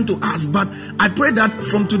important to us. But I pray that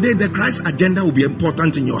from today, the Christ agenda will be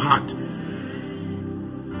important in your heart.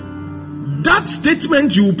 That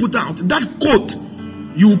statement you will put out, that quote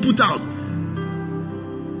you will put out,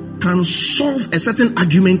 can solve a certain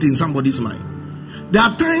argument in somebody's mind. There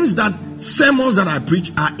are times that sermons that I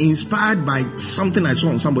preach are inspired by something I saw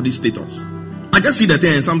on somebody's status. I just see the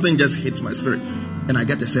thing and something just hits my spirit and I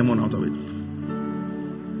get a sermon out of it.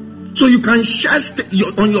 So you can share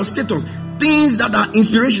on your status things that are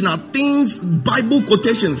inspirational, things, Bible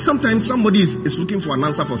quotations. Sometimes somebody is looking for an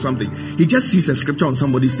answer for something. He just sees a scripture on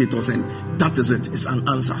somebody's status and that is it. It's an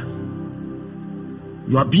answer.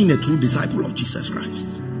 You are being a true disciple of Jesus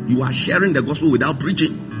Christ. You are sharing the gospel without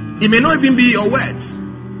preaching. It may not even be your words.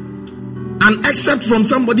 An excerpt from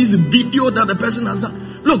somebody's video that the person has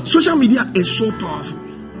done. Look, social media is so powerful.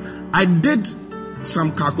 I did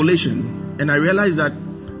some calculation and I realized that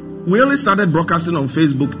we only started broadcasting on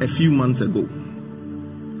Facebook a few months ago.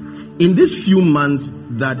 In these few months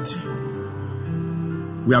that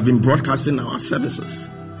we have been broadcasting our services,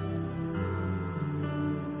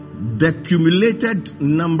 the accumulated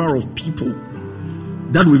number of people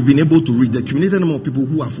that we've been able to reach, the accumulated number of people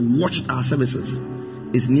who have watched our services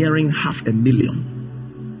is nearing 500,000.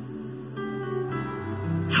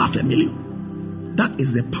 500,000. That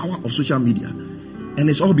is the power of social media. And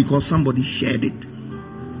it's all because somebody shared it.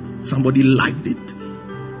 Somebody liked it.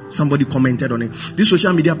 Somebody commented on it. These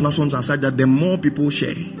social media platforms are such that the more people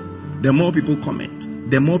share, the more people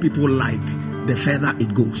comment, the more people like, the further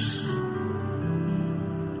it goes.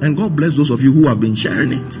 And God bless those of you who have been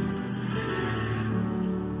sharing it.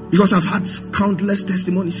 Because I've had countless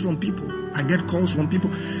testimonies from people. I get calls from people.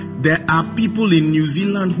 There are people in New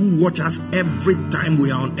Zealand who watch us every time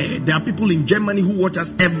we are on air. There are people in Germany who watch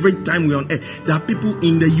us every time we are on air. There are people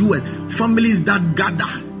in the US, families that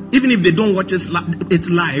gather. Even if they don't watch it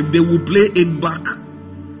live, they will play it back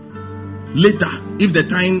later. If the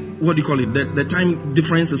time, the time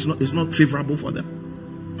difference is not favorable for them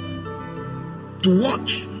to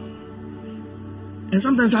watch. And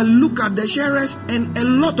sometimes I look at the sharers, and a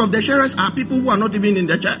lot of the sharers are people who are not even in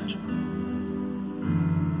the church.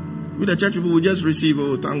 With the church, people will just receive,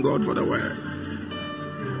 oh, thank God for the word.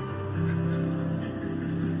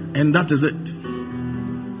 And that is it.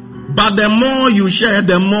 But the more you share,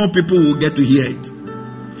 the more people will get to hear it.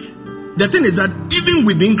 The thing is that even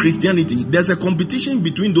within Christianity, there's a competition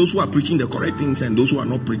between those who are preaching the correct things and those who are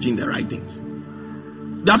not preaching the right things.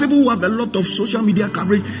 There are people who have a lot of social media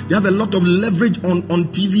coverage. They have a lot of leverage on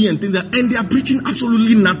TV and things, and they are preaching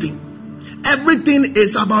absolutely nothing. Everything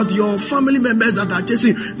is about your family members that are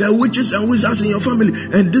chasing the witches and wizards in your family,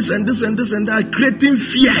 and this and this and this and that, creating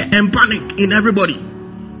fear and panic in everybody.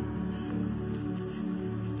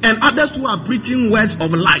 And others who are preaching words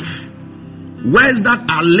of life, words that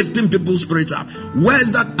are lifting people's spirits up,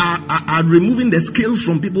 words that are removing the scales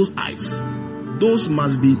from people's eyes. Those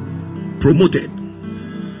must be promoted.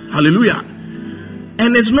 Hallelujah.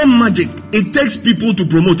 And it's not magic. It takes people to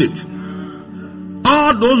promote it.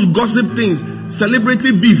 All those gossip things,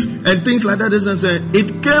 celebrity beef and things like that,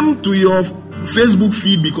 it came to your Facebook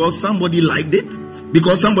feed because somebody liked it.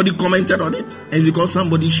 because somebody commented on it and because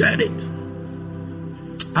somebody shared it.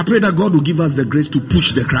 I pray that God will give us the grace to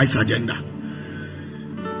push the Christ agenda.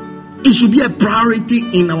 It should be a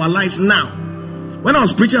priority in our lives now. When I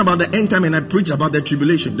was preaching about the end time and I preached about the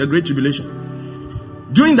tribulation, the great tribulation,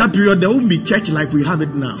 during that period there won't be church like we have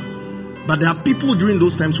it now. But there are people during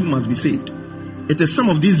those times who must be saved. It is some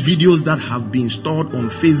of these videos that have been stored on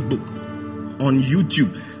Facebook, on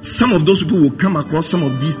YouTube. Some of those people will come across some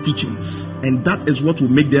of these teachings, and that is what will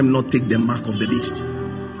make them not take the mark of the beast.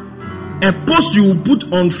 A post you will put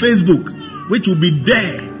on Facebook, which will be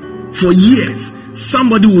there for years,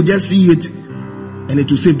 somebody will just see it and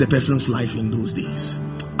it will save the person's life in those days.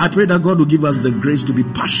 I pray that God will give us the grace to be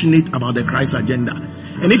passionate about the Christ agenda.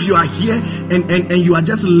 And if you are here and you are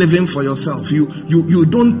just living for yourself, you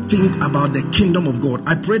don't think about the kingdom of God,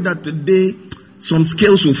 I pray that today some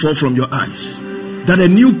scales will fall from your eyes, that a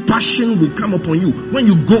new passion will come upon you. When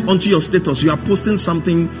you go onto your status, you are posting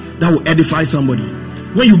something that will edify somebody.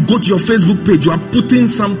 When you go to your Facebook page, you are putting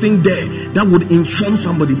something there that would inform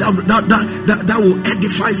somebody, that will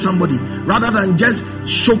edify somebody, rather than just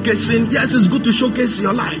showcasing. Yes, it's good to showcase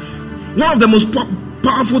your life. One of the most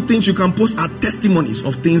powerful things you can post are testimonies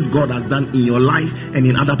of things God has done in your life and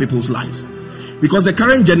in other people's lives. Because the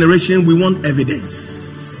current generation, we want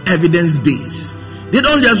evidence-based. They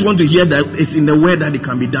don't just want to hear that it's in the word that it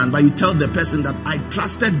can be done, but you tell the person that I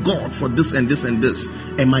trusted God for this and this and this,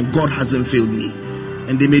 and my God hasn't failed me.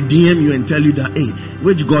 And they may DM you and tell you that, hey,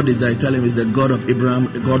 which God is that? I tell him it's the God of Abraham,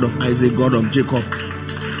 the God of Isaac, God of Jacob,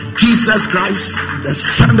 Jesus Christ, the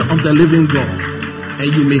Son of the living God.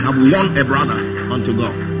 And you may have won a brother unto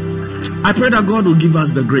God. I pray that God will give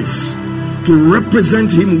us the grace to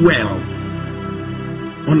represent him well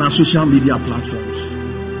on our social media platforms.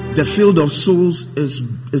 The field of souls is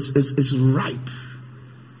ripe,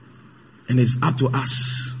 and it's up to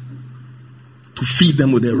us to feed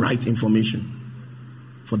them with the right information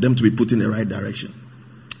for them to be put in the right direction.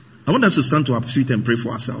 I want us to stand to our feet and pray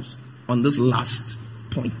for ourselves on this last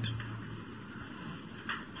point.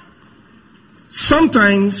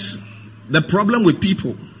 Sometimes the problem with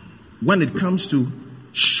people when it comes to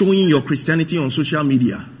showing your Christianity on social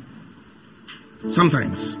media,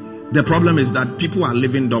 sometimes the problem is that people are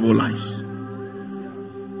living double lives.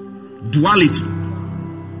 Duality.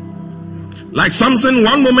 Like Samson,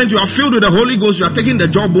 one moment you are filled with the Holy Ghost, you are taking the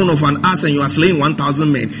jawbone of an ass and you are slaying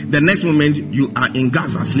 1,000 men. The next moment you are in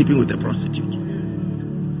Gaza sleeping with a prostitute.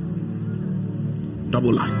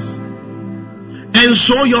 Double lives. And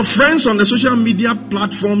so your friends on the social media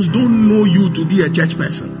platforms don't know you to be a church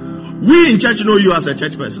person. We in church know you as a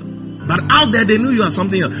church person, but out there they know you as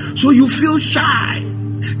something else. So you feel shy.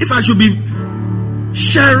 If I should be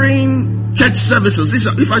sharing church services,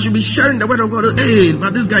 if I should be sharing the word of God, hey,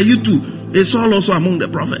 but this guy, you too, is all also among the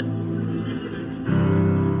prophets.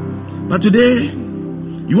 But today,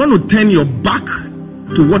 you want to turn your back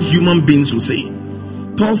to what human beings will say.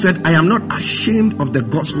 Paul said, I am not ashamed of the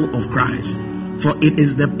gospel of Christ, for it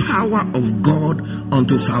is the power of God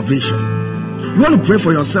unto salvation. You want to pray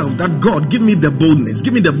for yourself that God, give me the boldness.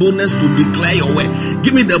 Give me the boldness to declare your word.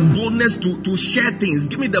 Give me the boldness to share things.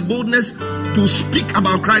 Give me the boldness to speak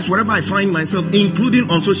about Christ wherever I find myself,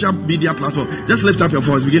 including on social media platforms. Just lift up your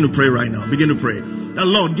voice. Begin to pray right now. Begin to pray. The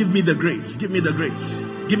Lord, give me the grace. Give me the grace.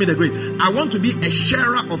 Give me the grace. I want to be a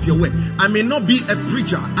sharer of your word. I may not be a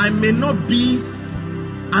preacher. I may not be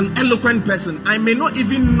an eloquent person. I may not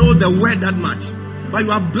even know the word that much. But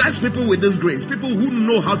you have blessed people with this grace. People who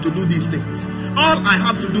know how to do these things. All I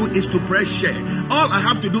have to do is to press share. All I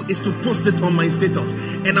have to do is to post it on my status.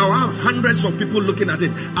 And I'll have hundreds of people looking at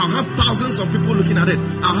it. I'll have thousands of people looking at it.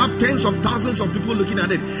 I'll have tens of thousands of people looking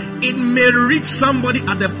at it. It may reach somebody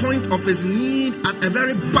at the point of his need at a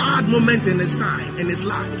very bad moment in his time, in his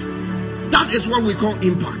life. That is what we call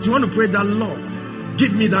impact. You want to pray that, Lord,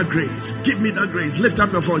 give me that grace. Give me that grace. Lift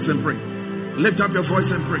up your voice and pray. Lift up your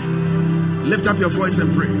voice and pray. Lift up your voice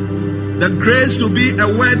and pray. The grace to be a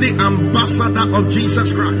worthy ambassador of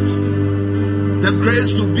Jesus Christ. The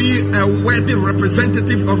grace to be a worthy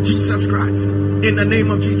representative of Jesus Christ. In the name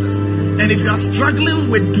of Jesus. And if you are struggling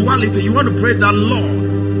with duality, you want to pray that, Lord,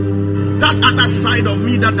 that other side of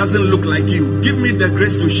me that doesn't look like you, give me the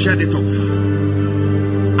grace to shed it off.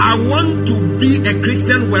 I want to be a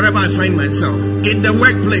Christian wherever I find myself. In the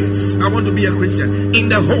workplace, I want to be a Christian. In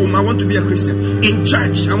the home, I want to be a Christian. In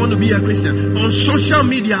church, I want to be a Christian. On social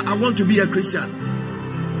media, I want to be a Christian.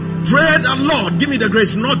 Pray that, Lord, give me the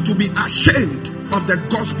grace not to be ashamed of the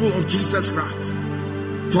gospel of Jesus Christ.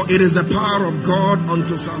 For it is the power of God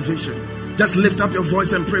unto salvation. Just lift up your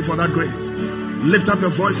voice and pray for that grace. Lift up your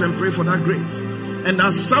voice and pray for that grace. And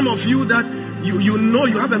as some of you that You know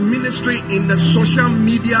you have a ministry in the social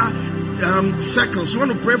media circles. You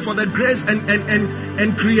want to pray for the grace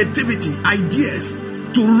and creativity, ideas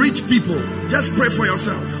to reach people. Just pray for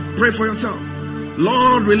yourself. Pray for yourself.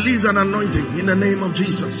 Lord, release an anointing in the name of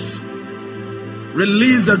Jesus.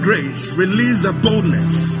 Release the grace. Release the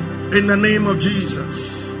boldness in the name of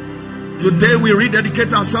Jesus. Today we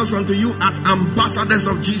rededicate ourselves unto you as ambassadors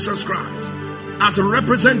of Jesus Christ, as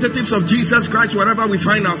representatives of Jesus Christ wherever we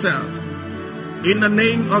find ourselves. In the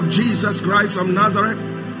name of Jesus Christ of Nazareth,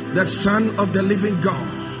 the Son of the living God.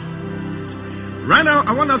 Right now,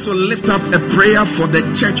 I want us to lift up a prayer for the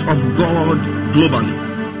Church of God globally.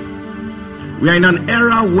 We are in an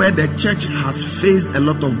era where the church has faced a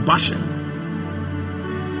lot of bashing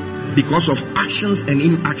because of actions and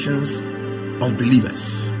inactions of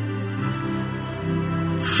believers.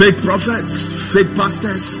 Fake prophets, fake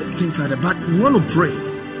pastors, things like that. But we want to pray.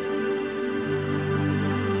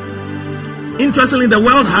 Interestingly, the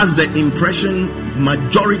world has the impression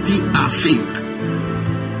majority are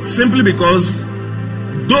fake, simply because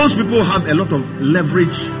those people have a lot of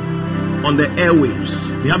leverage on the airwaves.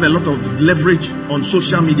 They have a lot of leverage on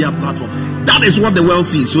social media platforms. That is what the world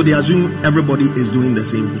sees, so they assume everybody is doing the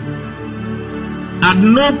same thing. At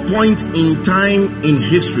no point in time in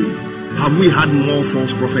history have we had more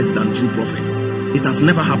false prophets than true prophets. It has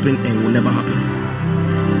never happened and will never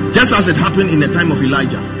happen. Just as it happened in the time of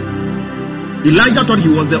Elijah. Elijah thought he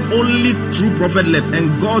was the only true prophet left,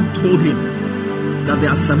 and God told him that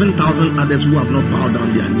there are 7,000 others who have not bowed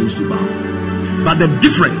down their knees to bow. But the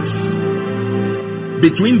difference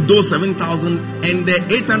between those 7,000 and the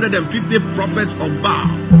 850 prophets of Baal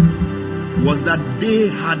was that they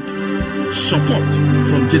had support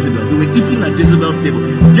from Jezebel. They were eating at Jezebel's table.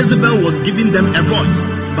 Jezebel was giving them a voice,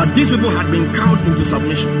 but these people had been cowed into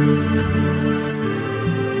submission.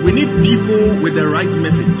 We need people with the right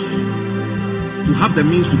message to have the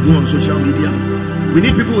means to go on social media. We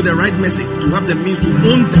need people with the right message to have the means to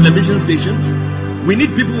own television stations. We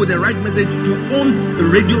need people with the right message to own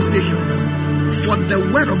radio stations for the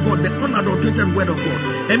word of God, the unadulterated word of God.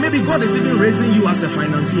 And maybe God is even raising you as a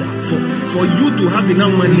financier for you to have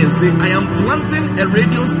enough money and say, I am planting a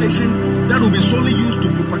radio station that will be solely used to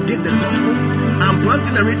propagate the gospel. I'm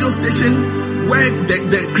planting a radio station where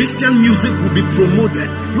the Christian music will be promoted.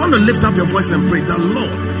 You want to lift up your voice and pray that,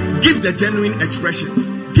 Lord, give the genuine expression.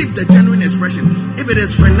 Give the genuine expression. If it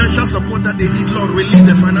is financial support that they need, Lord, release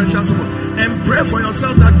the financial support. And pray for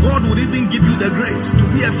yourself that God would even give you the grace to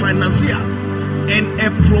be a financier and a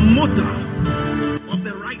promoter of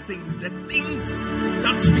the right things, the things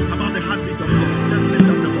that speak about the heartbeat of God. Just lift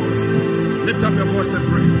up your voice. Lift up your voice and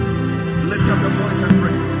pray. Lift up your voice and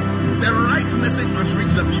pray. The right message must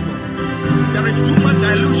reach the people. There is too much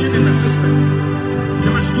dilution in the system.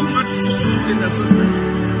 There is too much falsehood in the system.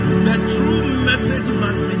 The true message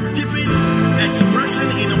must be given expression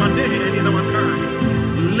in our day and in our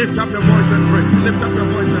time. Lift up your voice and pray. Lift up your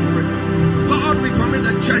voice and pray. Lord, we commit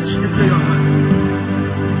the church into your hands.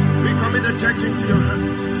 We commit the church into your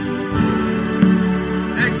hands.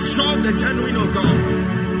 Exalt the genuine, O God.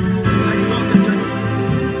 Exalt the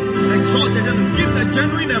genuine. Exalt the genuine. Give the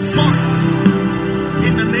genuine a voice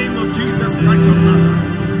in the name of Jesus Christ of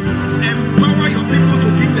Nazareth. Empower your people to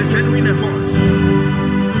give the genuine a voice.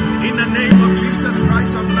 In the name of Jesus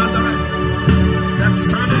Christ of Nazareth, the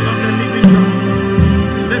Son of the living God.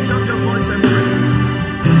 Lift up your voice and pray.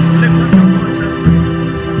 Lift up your voice and pray.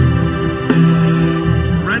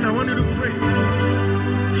 Right now, I want you to pray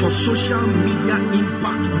for social media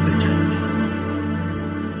impact of the church.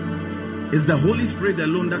 It's the Holy Spirit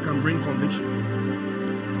alone that can bring conviction.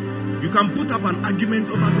 You can put up an argument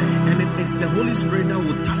over there, and it is the Holy Spirit that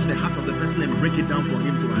will touch the heart of the person and break it down for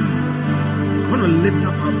him to understand. I want to lift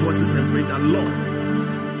up our voices and pray that, Lord,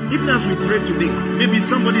 even as we pray today, maybe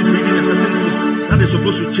somebody is reading a certain post that is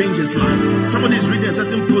supposed to change his life. Somebody is reading a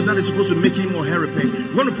certain post that is supposed to make him or her repent.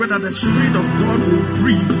 We want to pray that the Spirit of God will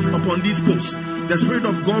breathe upon these posts. The Spirit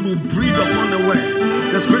of God will breathe upon the word.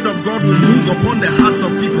 The Spirit of God will move upon the hearts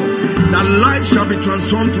of people. That life shall be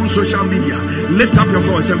transformed through social media. Lift up your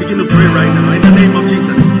voice and begin to pray right now in the name of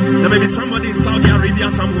Jesus. There may be somebody in Saudi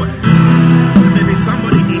Arabia somewhere. There may be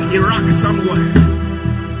somebody in Iraq somewhere.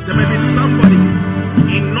 There may be somebody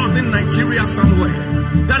in northern Nigeria somewhere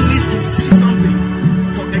that needs to see something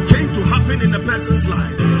for a change to happen in the person's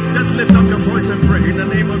life. Just lift up your voice and pray in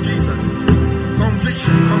the name of Jesus.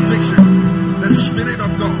 Conviction, conviction. The Spirit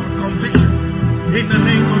of God, conviction. In the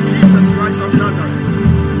name of Jesus Christ of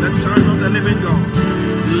Nazareth, the Son of the living God.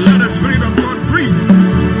 Let the Spirit of God breathe.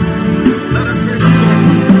 Let the Spirit of God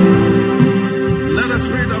move. Let the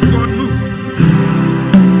Spirit of God move.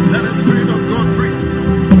 Let the Spirit of God breathe.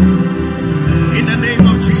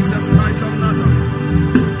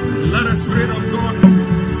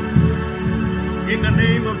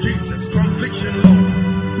 of Jesus. Conviction, Lord.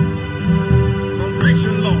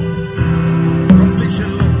 Conviction, Lord.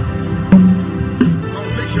 Conviction, Lord.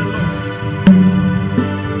 Conviction, Lord.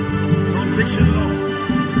 Conviction, Lord.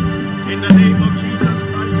 In the name of Jesus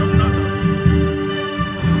Christ of Nazareth.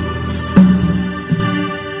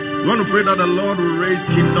 You want to pray that the Lord will raise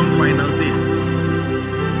kingdom financiers.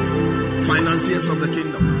 Financiers of the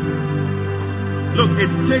kingdom. Look, it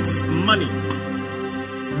takes money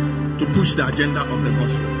to push the agenda of the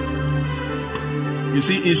gospel. You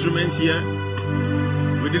see instruments here.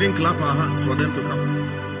 We didn't clap our hands for them to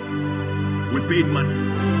come. We paid money.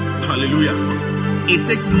 Hallelujah. It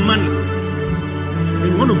takes money.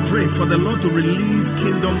 We want to pray for the Lord to release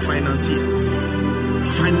kingdom financiers.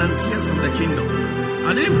 Financiers of the kingdom.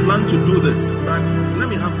 I didn't plan to do this, but let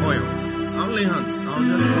me have oil. I'll lay hands. I'll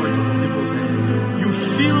just pour it on people's heads. You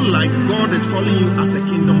feel like God is calling you as a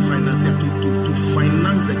kingdom financier to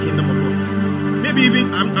finance the kingdom of God. Maybe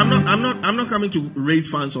even I'm not coming to raise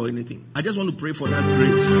funds or anything. I just want to pray for that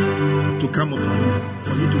grace to come upon you,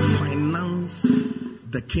 for you to finance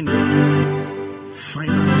the kingdom.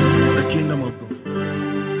 Finance the kingdom of God.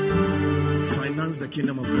 Finance the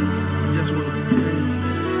kingdom of God. I just want to pray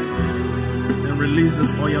and release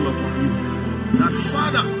this oil upon you. That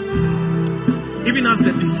Father, even as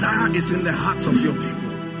the desire is in the hearts of your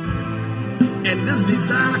people, and this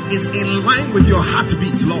desire is in line with your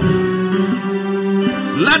heartbeat, Lord,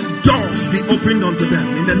 let doors be opened unto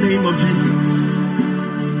them in the name of Jesus.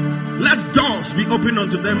 Let doors be opened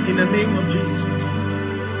unto them in the name of Jesus.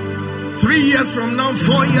 3 years from now,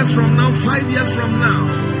 4 years from now, 5 years from now,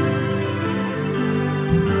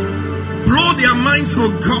 blow their minds,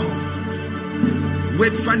 oh God,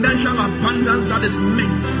 with financial abundance that is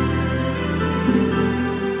meant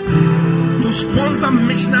to sponsor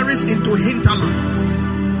missionaries into hinterlands.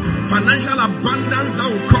 Financial abundance that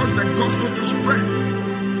will cause the gospel to spread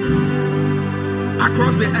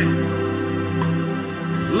across the earth.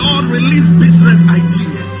 Lord, release business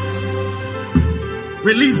ideas.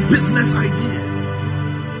 Release business ideas.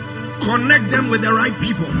 Connect them with the right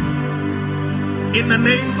people. In the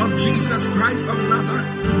name of Jesus Christ of Nazareth.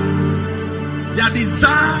 Their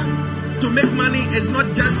desire to make money is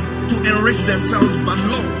not just to enrich themselves, but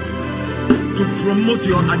Lord, to promote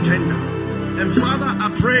your agenda. And Father, I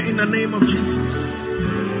pray in the name of Jesus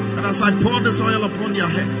that as I pour this oil upon their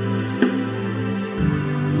heads,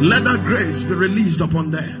 let that grace be released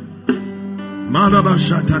upon them.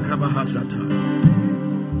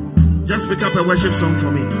 Just pick up a worship song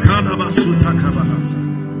for me.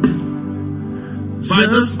 By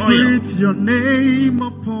this oil, breathe your name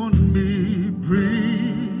upon me,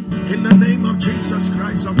 breathe. In the name of Jesus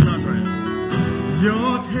Christ of Nazareth.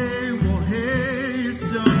 Lord,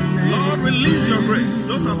 Lord, release your grace.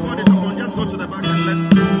 Those are poured it upon. Just go to the back and let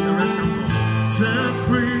the rest come forth. Just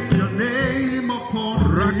breathe your name upon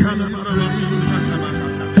me.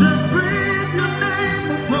 Just breathe your name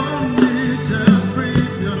upon me. Just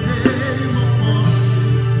breathe your name upon me.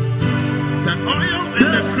 The oil and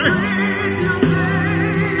the grace. Breathe your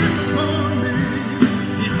name upon me.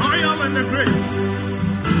 The oil and the grace.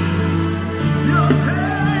 Your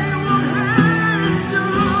table has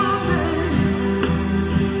your name.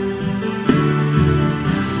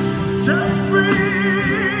 Just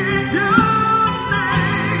breathe your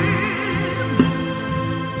name.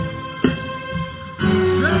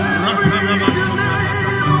 Just breathe your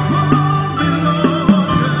name upon me, Lord.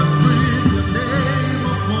 Just breathe your name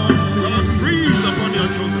upon me. Lord, breathe upon your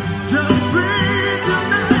children. Just breathe.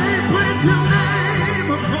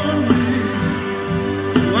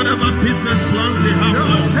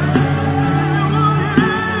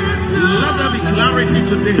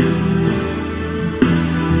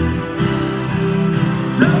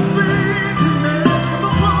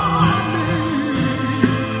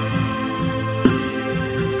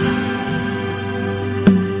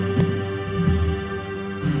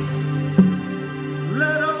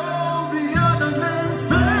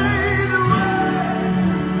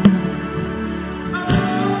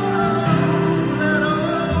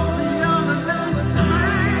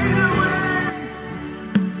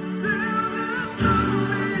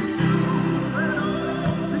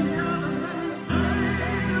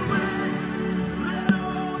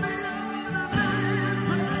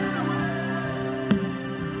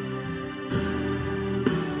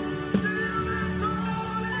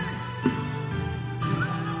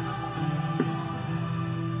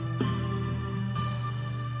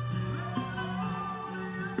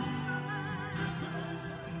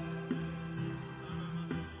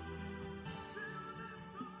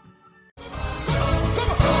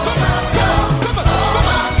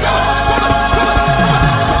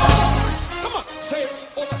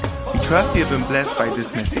 trust you have been blessed by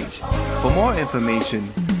this message. For more information,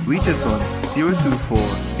 reach us on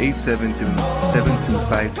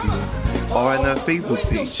 024-873-7250 or on our Facebook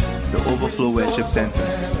page, The Overflow Worship Center.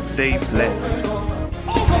 Stay blessed.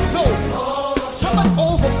 Overflow. Someone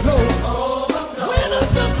overflow. When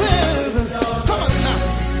is the